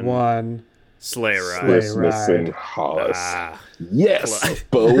 1. 1. Sleigh ride. Sleigh Christmas Ride. in Hollis. Ah. Yes,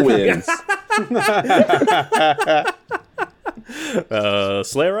 Bo wins.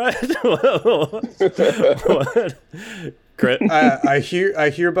 Sleigh ride. What? Crit. I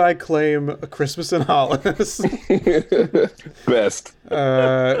hereby claim a Christmas in Hollis. Best.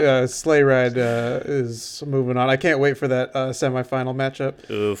 Sleigh Ride is moving on. I can't wait for that semifinal matchup.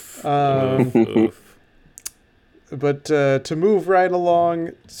 Oof. Um, But to move right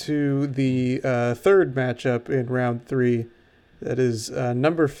along to the third matchup in round 3, that is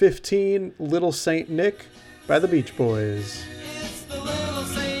number 15, Little Saint Nick by the Beach Boys. It's the little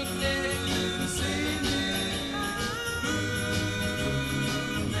Saint Nick, little Saint Nick.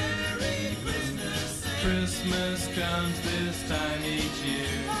 Merry Christmas. Christmas comes this time each year.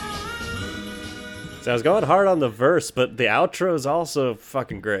 So I was going hard on the verse, but the outro is also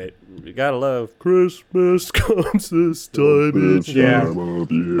fucking great. You gotta love Christmas comes this time each year.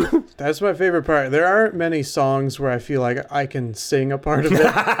 Yeah. That's my favorite part. There aren't many songs where I feel like I can sing a part of it.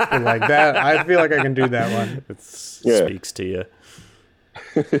 But like that, I feel like I can do that one. It Yeah. speaks to you.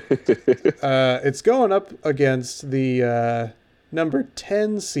 It's going up against the number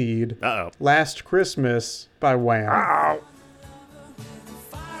 10 seed, Uh-oh. Last Christmas by Wham.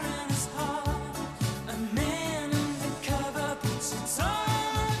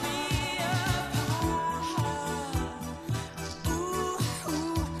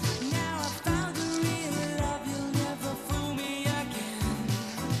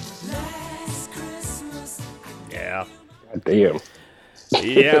 Yeah. God damn.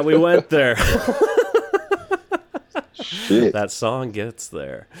 Yeah, we went there. Shit. That song gets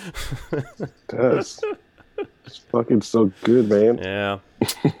there. does. It's fucking so good, man. Yeah.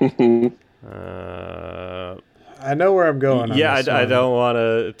 I know where I'm going. On Yeah, this I one. don't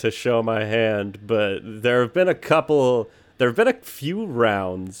want to show my hand, but there have been a few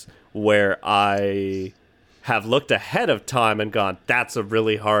rounds where I have looked ahead of time and gone, that's a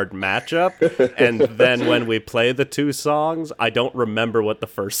really hard matchup. And then when we play the two songs, I don't remember what the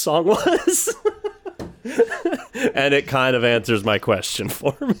first song was. And it kind of answers my question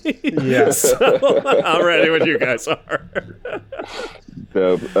for me. Yeah. So I'm ready when you guys are.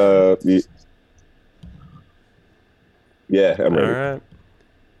 Yeah, I'm All ready. right.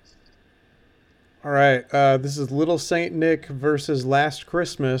 All right. This is Little Saint Nick versus Last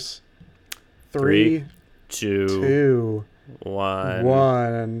Christmas. 3, 2, 2, 1.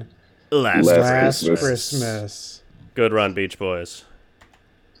 1. Last Last Christmas. Christmas. Good run, Beach Boys.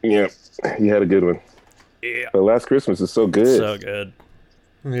 Yeah, you had a good one. Yeah. But Last Christmas is so good. So good.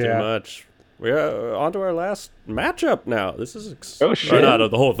 Too Yeah. much. We're on to our last matchup now. This is Oh, shit. or not of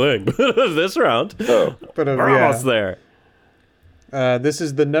the whole thing, but of this round. Oh, But We're almost there. This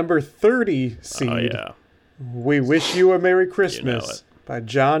is the number 30 seed. Oh yeah. We Wish You a Merry Christmas it. by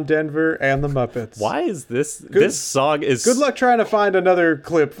John Denver and the Muppets. Why is this? This song is. Good luck trying to find another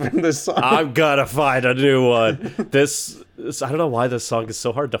clip from this song. I'm gonna find a new one. This I don't know why this song is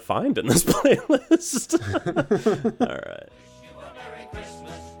so hard to find in this playlist. All right.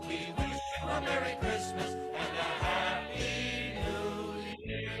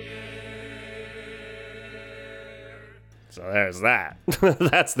 So there's that.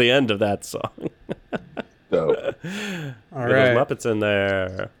 That's the end of that song. dope. All Get right. those Muppets in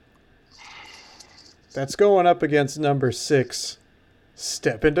there. That's going up against number 6,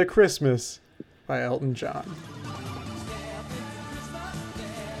 Step Into Christmas by Elton John.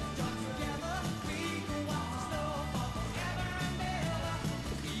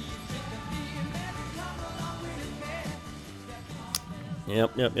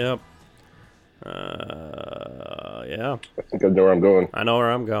 Yep. Yeah. I think I know where I'm going. I know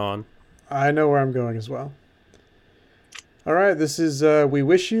where I'm going. I know where I'm going as well. All right, this is We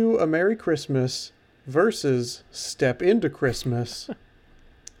Wish You a Merry Christmas versus Step Into Christmas.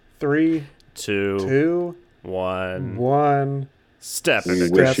 3, 2, 2, 1. 1. Step We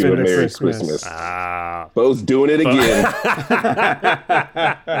into wish you a into Merry Christmas. Christmas. Ah. Bo's doing it again.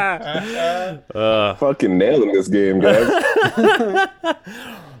 Fucking nailing this game, guys.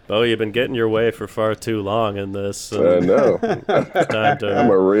 Bo, you've been getting your way for far too long in this. I know. Time to... I'm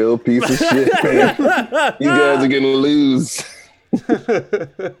a real piece of shit, man. You guys are gonna lose.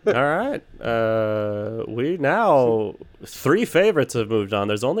 All right. We now 3 favorites have moved on.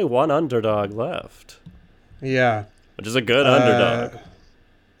 There's only 1 underdog left. Yeah. Which is a good underdog.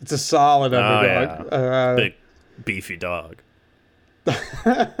 It's a solid underdog. Yeah. Big, beefy dog. All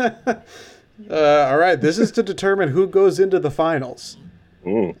right. This is to determine who goes into the finals.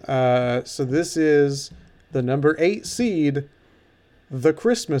 So this is the number 8 seed, The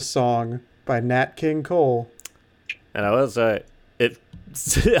Christmas Song by Nat King Cole. And I was I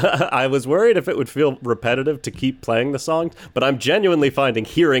was worried if it would feel repetitive to keep playing the song, but I'm genuinely finding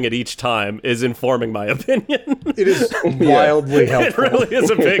hearing it each time is informing my opinion. It is wildly helpful. It really is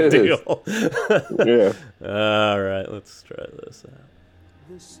a big deal. Yeah. All right, let's try this out.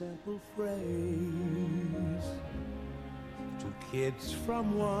 The simple phrase to kids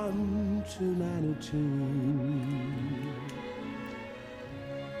from 1 to 92.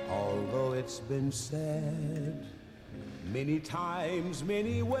 Although it's been said many times,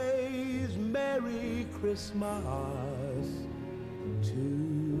 many ways, Merry Christmas to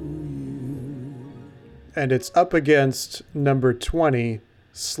you. And it's up against number 20,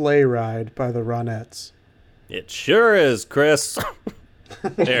 Sleigh Ride by the Ronettes. It sure is, Chris.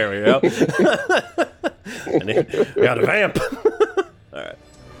 There we go. And we got a vamp. All right.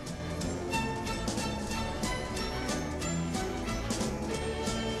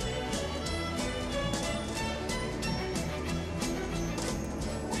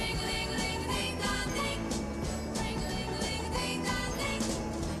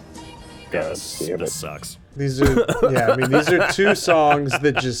 This sucks. These are these are 2 songs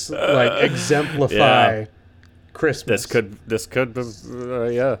that just like exemplify Christmas. This could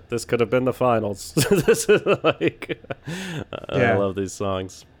have been the finals. This is like I love these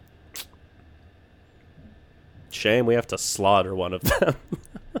songs. Shame we have to slaughter one of them.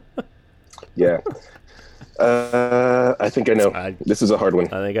 Yeah. I think I know. This is a hard one.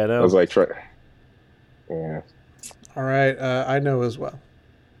 I think I know. I was like, yeah. All right, I know as well.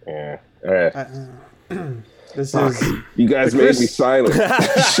 Yeah. All right. This is you guys made me silent.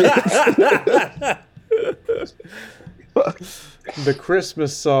 The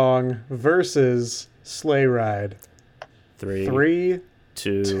Christmas Song versus Sleigh Ride. 3,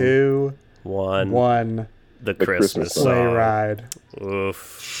 2, 1. The Christmas Song. Sleigh Ride.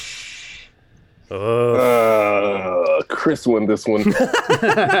 Oof. Chris won this one.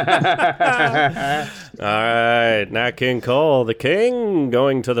 All right, Nat King Cole, the king,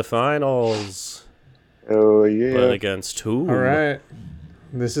 going to the finals. Oh yeah. But against who? All right.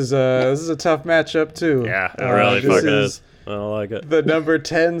 This is a tough matchup too. Yeah, it really fucking is. I don't like it. The number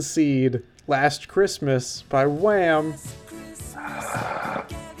 10 seed, Last Christmas by Wham.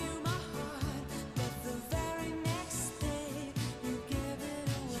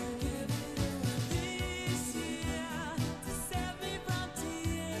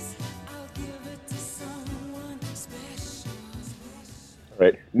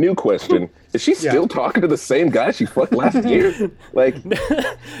 Right. New question. Is she still talking to the same guy she fucked last year? Like,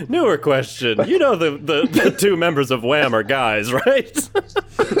 newer question. You know the 2 members of Wham are guys, right?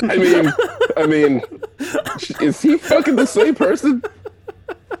 I mean, is he fucking the same person?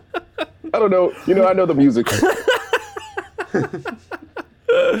 I don't know. You know, I know the music.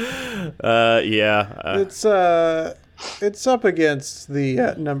 Yeah. It's up against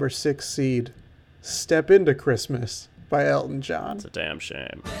the number 6 seed, Step Into Christmas by Elton John. It's a damn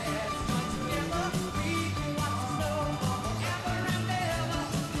shame.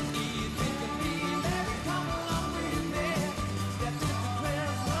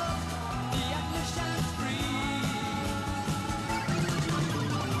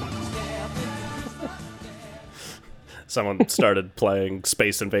 Someone started playing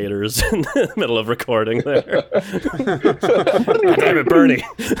Space Invaders in the middle of recording there. Damn it, Bernie.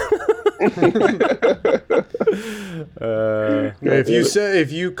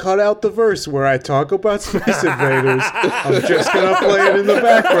 If you cut out the verse where I talk about Space Invaders, I'm just gonna play it in the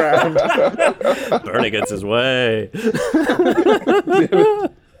background. Bernie gets his way.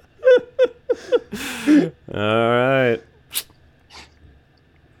 All right.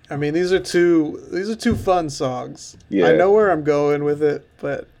 I mean, these are two fun songs. Yeah. I know where I'm going with it,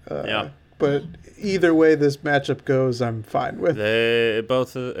 but Yeah. But either way this matchup goes, I'm fine with. They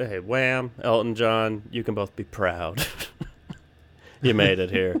both, hey, Wham, Elton John, you can both be proud. You made it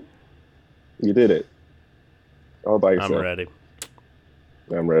here. You did it. All by yourself. I'm ready.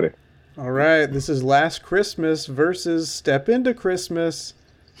 I'm ready. All right, this is Last Christmas versus Step Into Christmas.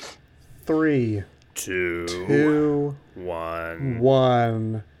 3, 2, 2, 1.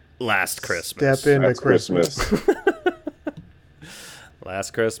 1. Last Christmas. Step into Last Christmas.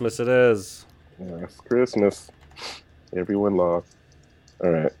 Last Christmas it is. Last Christmas. Everyone lost.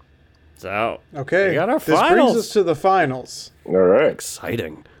 All right. So, Okay, we got our this finals. brings us to the finals. All right.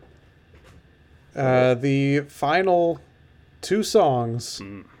 Exciting. The final two songs.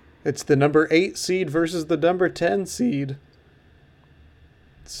 It's the number 8 seed versus the number 10 seed.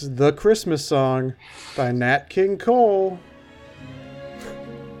 It's The Christmas Song by Nat King Cole.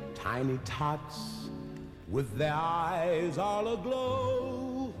 Tiny tots with their eyes all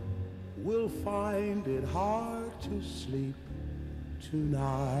aglow will find it hard to sleep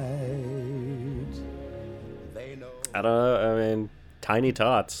tonight. They know. I don't know. I mean, Tiny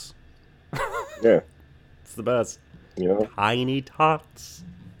Tots. Yeah. It's the best. You know, Tiny Tots.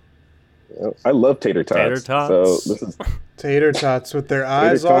 I love tater tots. Tater tots. So this is, Tater tots with their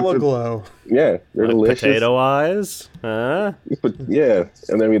eyes all tots aglow. yeah, they're Like delicious. potato eyes. Huh? But yeah,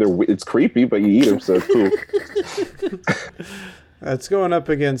 and then it's creepy, but you eat them, so it's cool. That's going up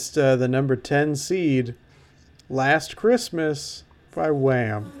against the number 10 seed, Last Christmas by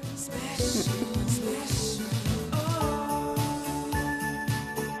Wham.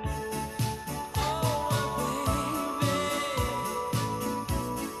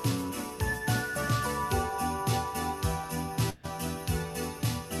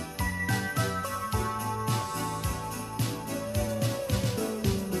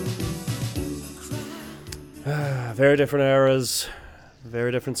 Very different eras,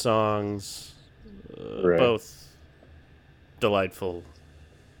 very different songs, Right. both delightful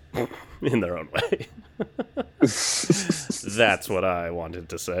in their own way. That's what I wanted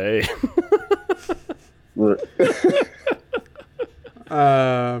to say.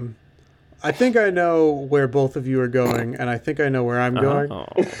 I think I know where both of you are going, and I think I know where I'm going. Oh.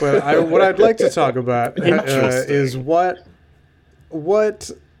 But what I'd like to talk about Interesting. is what,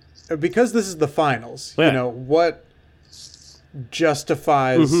 because this is the finals, Yeah. you know, what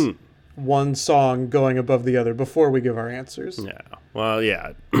justifies one song going above the other before we give our answers. Yeah. Well,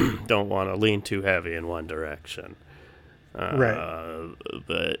 yeah. Don't want to lean too heavy in one direction. Right.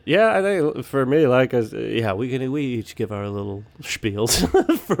 But yeah, I think for me, like, we each give our little spiels.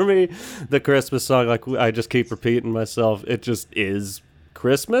 For me, the Christmas song, like, I just keep repeating myself. It just is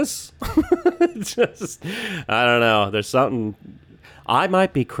Christmas. It's just, I don't know. There's something. I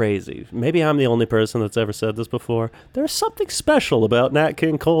might be crazy. Maybe I'm the only person that's ever said this before. There's something special about Nat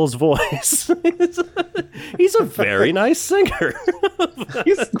King Cole's voice. He's a very nice singer.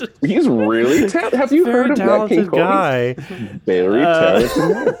 He's really talented. Have you Very heard of Nat King talented Cole? guy. Very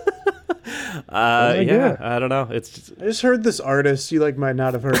talented man. Yeah, I don't know. It's just, I just heard this artist. You might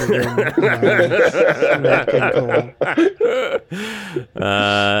not have heard of him. Nat King Cole.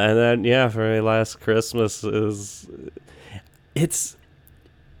 and then yeah, for me, Last Christmas is it's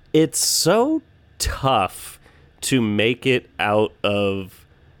so tough to make it out of.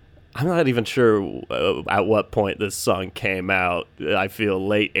 I'm not even sure at what point this song came out. I feel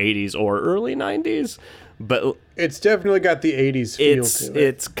late 80s or early 90s, but It's definitely got the 80s feel to it.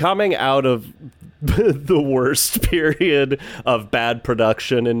 it's coming out of the worst period of bad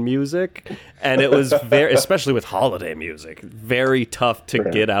production in music, and it was very, especially with holiday music, very tough to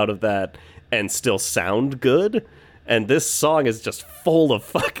get out of that and still sound good. And this song is just full of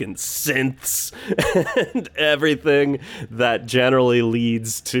fucking synths and everything that generally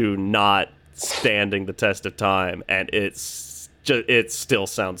leads to not standing the test of time. And it still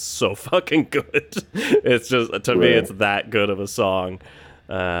sounds so fucking good. It's just, to me, it's that good of a song.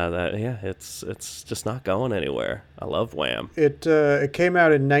 It's just not going anywhere. I love Wham. It came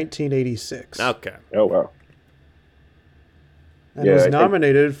out in 1986. Okay. Oh wow. And Yeah, was I think-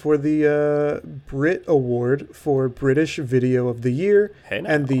 nominated for the Brit Award for British Video of the Year Hey, now.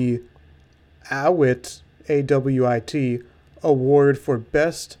 and the AWIT, AWIT Award for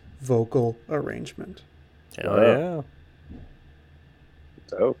Best Vocal Arrangement. Hell Wow.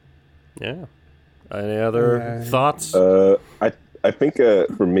 Oh. yeah. Any other thoughts? I think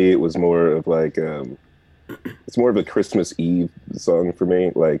for me it was more of like it's more of a Christmas Eve song for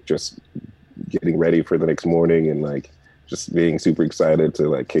me, like just getting ready for the next morning and like just being super excited to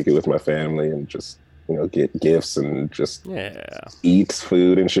like kick it with my family and just, you know, get gifts and just eat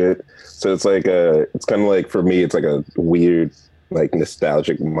food and shit. So it's like it's kind of like, for me, it's like a weird like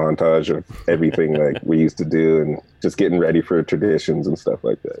nostalgic montage of everything like we used to do and just getting ready for traditions and stuff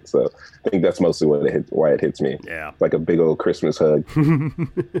like that. So I think that's mostly why it hits me. Yeah. Like a big old Christmas hug.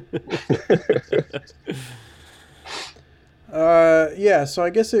 Yeah, so I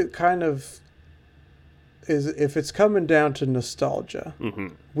guess it kind of is if it's coming down to nostalgia,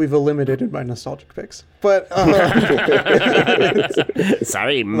 we've eliminated my nostalgic picks. But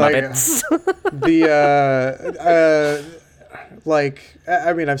sorry, Muppets.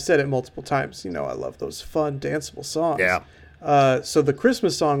 I mean, I've said it multiple times. You know, I love those fun, danceable songs. Yeah. So the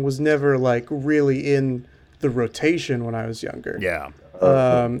Christmas song was never like really in the rotation when I was younger. Yeah.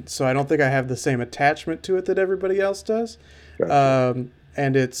 So I don't think I have the same attachment to it that everybody else does. Gotcha.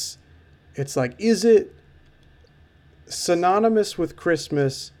 And it's like, is it synonymous with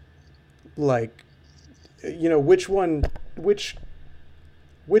Christmas? Like, you know, which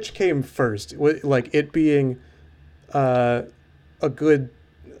came first? Like it being a good,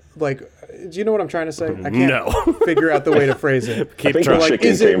 like, do you know what I'm trying to say? I can't figure out the way to phrase it. I think the like,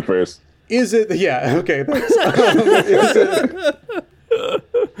 chicken came first. Is it? Yeah. Okay. Thanks.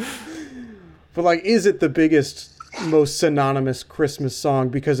 But like, is it the biggest, most synonymous Christmas song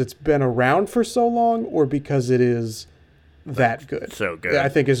because it's been around for so long, or because it is that good? So good. I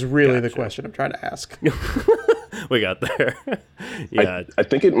think is really the question I'm trying to ask. We got there. Yeah. I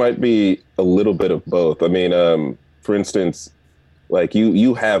think it might be a little bit of both. I mean, for instance, like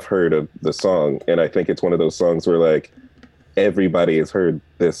you have heard of the song, and I think it's one of those songs where like everybody has heard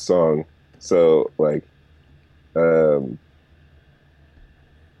this song. So like, I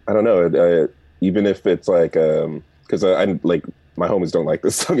don't know. Even if it's like, because I like my homies don't like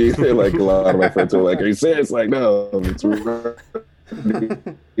this song either. Like a lot of my friends are like, "Are you serious?" Like, no, it's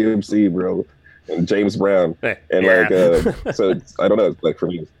MC, bro, and James Brown, and like, so it's, I don't know. Like for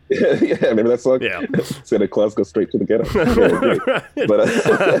me, yeah, remember that song? Yeah, Santa Claus goes straight to the ghetto. Yeah, but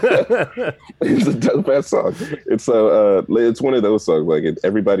it's a dope ass song. It's so it's one of those songs. Like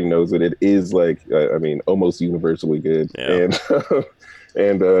everybody knows it. It is like I mean, almost universally good, and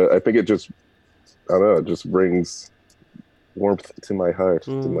I think it just. I don't know, it just brings warmth to my heart,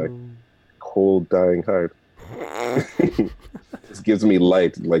 to my cold, dying heart. Just gives me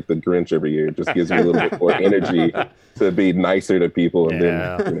light, like the Grinch every year. It just gives me a little bit more energy to be nicer to people. And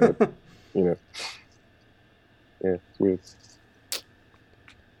then, you know. Yeah, it's weird.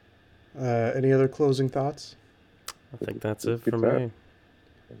 Any other closing thoughts? I think that's it for me.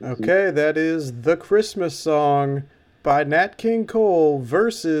 Okay, that is The Christmas Song by Nat King Cole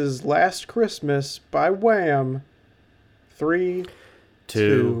versus Last Christmas by Wham. 3,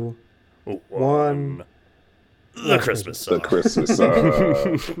 2, 1. The Christmas Song. The Christmas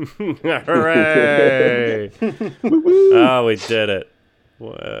Song. Hooray! Oh, we did it.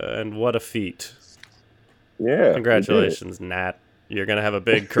 And what a feat. Yeah. Congratulations, Nat. You're going to have a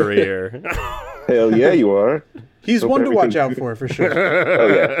big career. Hell yeah, you are. He's one to watch out for sure. Oh,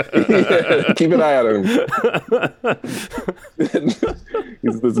 yeah. Keep an eye on him.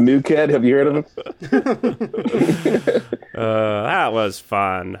 He's this new cat. Have you heard of him? That was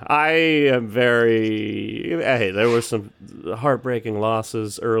fun. I am there were some heartbreaking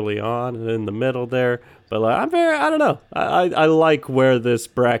losses early on and in the middle there. But I don't know. I like where this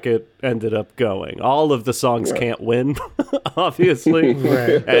bracket ended up going. All of the songs can't win, obviously.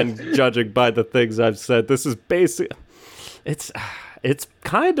 Right. And judging by the things I've said, this is it's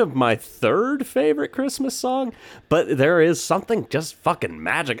kind of my third favorite Christmas song, but there is something just fucking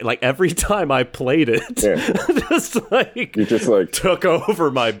magic. Like every time I played it, you just like took over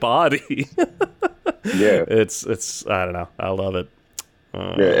my body. Yeah. It's I don't know. I love it.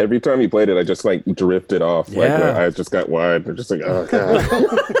 Yeah, every time he played it, I just like drifted off. Like I just got wide. I'm just like, oh god.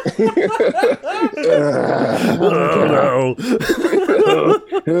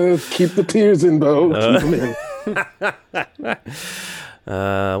 Keep the tears in, Bo. Keep them in.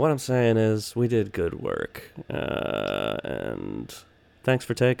 What I'm saying is, we did good work, and thanks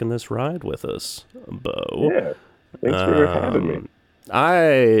for taking this ride with us, Bo. Yeah, thanks for having me.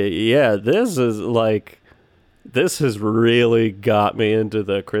 This has really got me into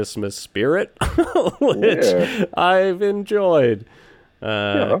the Christmas spirit, which I've enjoyed.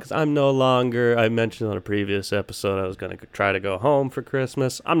 Because I'm no longer, I mentioned on a previous episode, I was going to try to go home for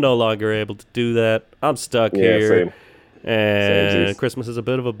Christmas. I'm no longer able to do that. I'm stuck here. Same. And Christmas is a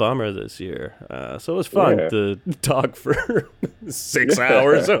bit of a bummer this year. So it was fun to talk for 6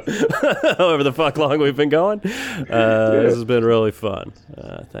 hours, however the fuck long we've been going. This has been really fun.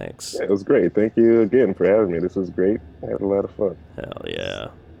 Thanks. Yeah, it was great. Thank you again for having me. This was great. I had a lot of fun. Hell yeah.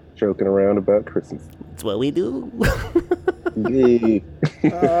 Joking around about Christmas. That's what we do. Yay.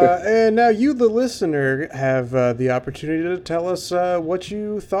 And now you, the listener, have the opportunity to tell us what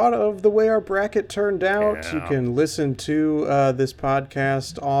you thought of the way our bracket turned out. Yeah. You can listen to this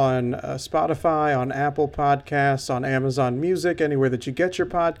podcast on Spotify, on Apple Podcasts, on Amazon Music, anywhere that you get your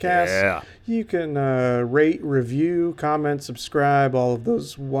podcasts. Yeah. You can rate, review, comment, subscribe, all of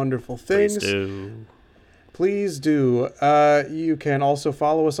those wonderful things. Please do. please do. You can also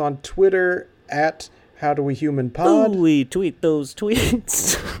follow us on Twitter at HowDoWeHumanPod. Ooh, we tweet those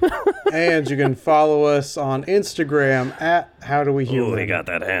tweets. And you can follow us on Instagram at HowDoWeHuman. Ooh, we got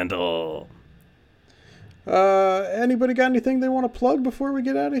that handle. Anybody got anything they want to plug before we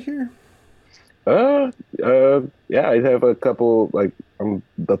get out of here? Yeah, I have a couple, like, I'm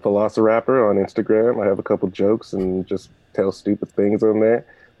the Velociraptor on Instagram. I have a couple jokes and just tell stupid things on there.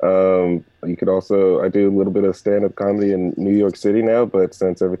 You could also, I do a little bit of stand-up comedy in New York City now, but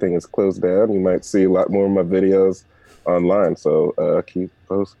since everything is closed down, you might see a lot more of my videos online. So I'll keep you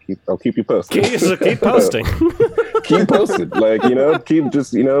posted. Keep posting. Keep posted. Like, fuck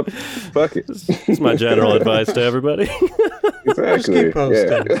it. It's my general advice to everybody. Exactly. Just keep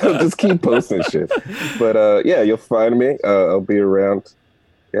posting. Yeah. Just keep posting shit. But yeah, you'll find me. I'll be around.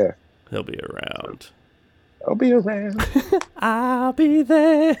 Yeah. He'll be around. I'll be around. I'll be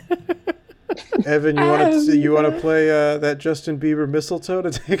there. Evan, you want to play that Justin Bieber mistletoe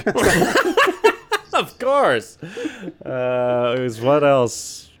to take us out? Of course. What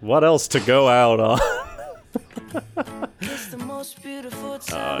else? What else to go out on?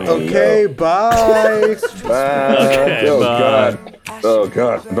 Okay, bye. Bye. Okay, Oh, bye. God. Oh,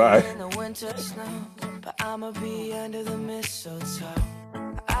 God. Bye. But I'ma be under the mistletoe.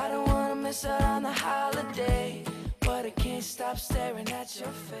 I don't wanna miss out on the holiday, but I can't stop staring at your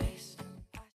face.